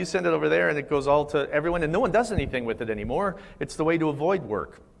 and then you send it over there, and it goes all to everyone, and no one does anything with it anymore. It's the way to avoid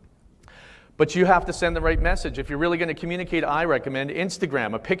work. But you have to send the right message. If you're really going to communicate, I recommend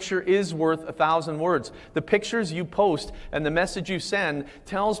Instagram. A picture is worth 1,000 words. The pictures you post and the message you send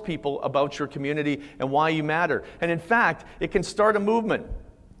tells people about your community and why you matter. And in fact, it can start a movement.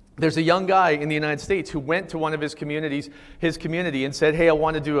 There's a young guy in the United States who went to one of his community, and said, hey, I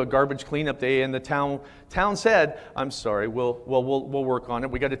want to do a garbage cleanup day. And the town said, I'm sorry, we'll work on it.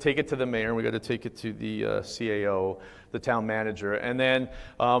 We got to take it to the mayor, and we got to take it to the CAO, the town manager. And then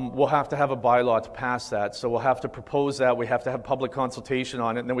we'll have to have a bylaw to pass that. So we'll have to propose that. We have to have public consultation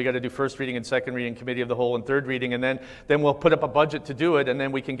on it. And then we got to do first reading and second reading, committee of the whole, and third reading. And then we'll put up a budget to do it, and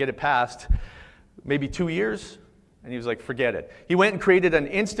then we can get it passed. Maybe 2 years. And he was like, forget it. He went and created an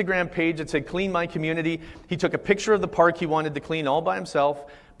Instagram page that said, clean my community. He took a picture of the park he wanted to clean all by himself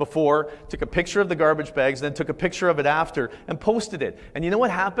before, took a picture of the garbage bags, then took a picture of it after, and posted it. And you know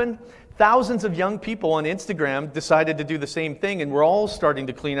what happened? Thousands of young people on Instagram decided to do the same thing, and we're all starting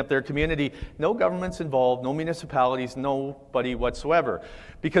to clean up their community. No governments involved, no municipalities, nobody whatsoever.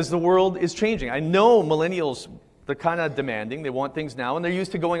 Because the world is changing. I know millennials, they're kind of demanding. They want things now, and they're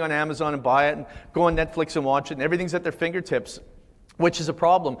used to going on Amazon and buy it and go on Netflix and watch it, and everything's at their fingertips, which is a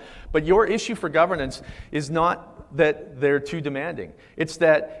problem. But your issue for governance is not that they're too demanding. It's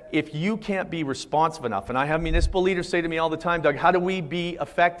that if you can't be responsive enough, and I have municipal leaders say to me all the time, Doug, how do we be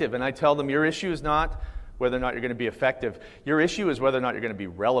effective? And I tell them, your issue is not whether or not you're going to be effective. Your issue is whether or not you're going to be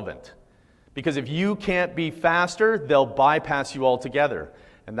relevant. Because if you can't be faster, they'll bypass you altogether.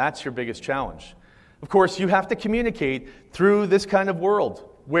 And that's your biggest challenge. Of course, you have to communicate through this kind of world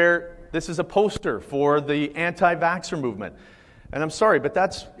where this is a poster for the anti-vaxxer movement. And I'm sorry, but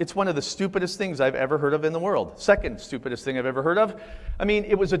it's one of the stupidest things I've ever heard of in the world. Second stupidest thing I've ever heard of. I mean,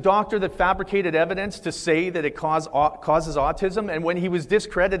 it was a doctor that fabricated evidence to say that it causes autism, and when he was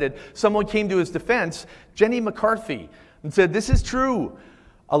discredited, someone came to his defense, Jenny McCarthy, and said, this is true.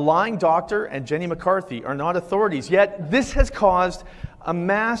 A lying doctor and Jenny McCarthy are not authorities, yet this has caused a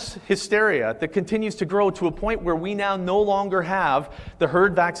mass hysteria that continues to grow to a point where we now no longer have the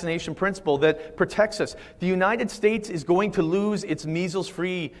herd vaccination principle that protects us. The United States is going to lose its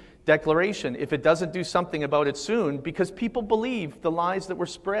measles-free declaration if it doesn't do something about it soon, because people believe the lies that were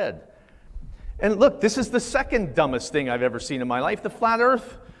spread. And look, this is the second dumbest thing I've ever seen in my life, the flat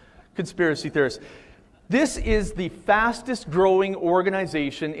earth conspiracy theorists. This is the fastest growing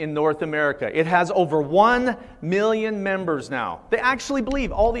organization in North America. It has over 1 million members now. They actually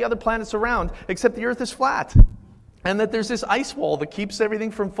believe all the other planets around, except the Earth, is flat, and that there's this ice wall that keeps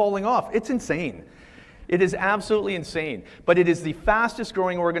everything from falling off. It's insane. It is absolutely insane. But it is the fastest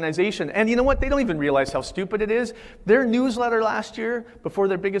growing organization. And you know what? They don't even realize how stupid it is. Their newsletter last year, before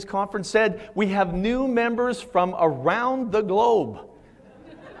their biggest conference, said, "We have new members from around the globe."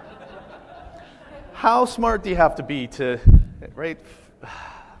 How smart do you have to be to, right?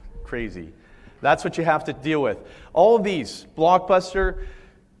 Crazy. That's what you have to deal with. All of these, Blockbuster,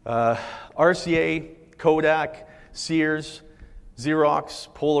 RCA, Kodak, Sears, Xerox,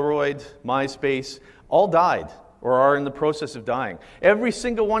 Polaroid, MySpace, all died or are in the process of dying. Every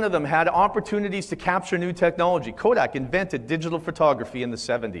single one of them had opportunities to capture new technology. Kodak invented digital photography in the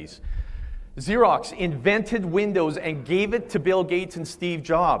 70s. Xerox invented Windows and gave it to Bill Gates and Steve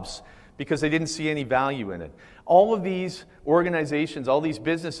Jobs because they didn't see any value in it. All of these organizations, all these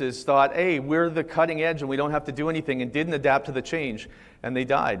businesses thought, hey, we're the cutting edge and we don't have to do anything, and didn't adapt to the change, and they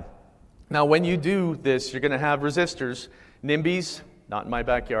died. Now, when you do this, you're going to have resistors, NIMBYs, not in my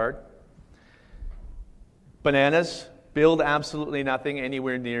backyard, bananas, build absolutely nothing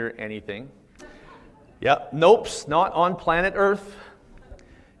anywhere near anything. Yeah, nopes, not on planet Earth.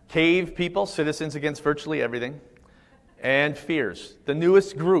 Cave people, citizens against virtually everything. And fears, the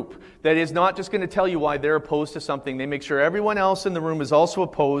newest group that is not just going to tell you why they're opposed to something. They make sure everyone else in the room is also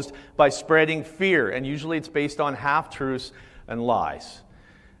opposed by spreading fear. And usually it's based on half-truths and lies.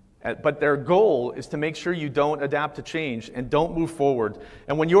 But their goal is to make sure you don't adapt to change and don't move forward.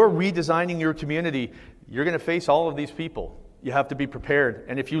 And when you're redesigning your community, you're going to face all of these people. You have to be prepared.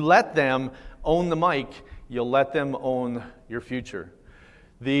 And if you let them own the mic, you'll let them own your future.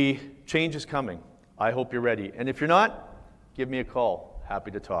 The change is coming. I hope you're ready. And if you're not, give me a call.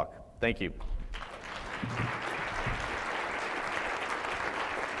 Happy to talk. Thank you.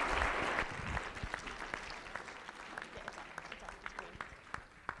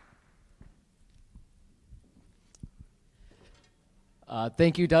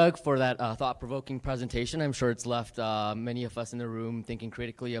 Thank you, Doug, for that thought-provoking presentation. I'm sure it's left many of us in the room thinking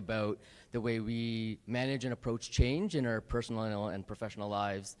critically about the way we manage and approach change in our personal and professional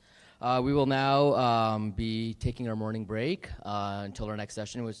lives. We will now be taking our morning break until our next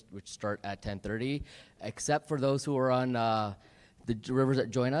session, which start at 10:30. Except for those who are on the rivers that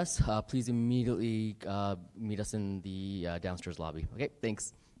join us, please immediately meet us in the downstairs lobby. Okay,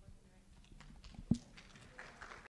 thanks.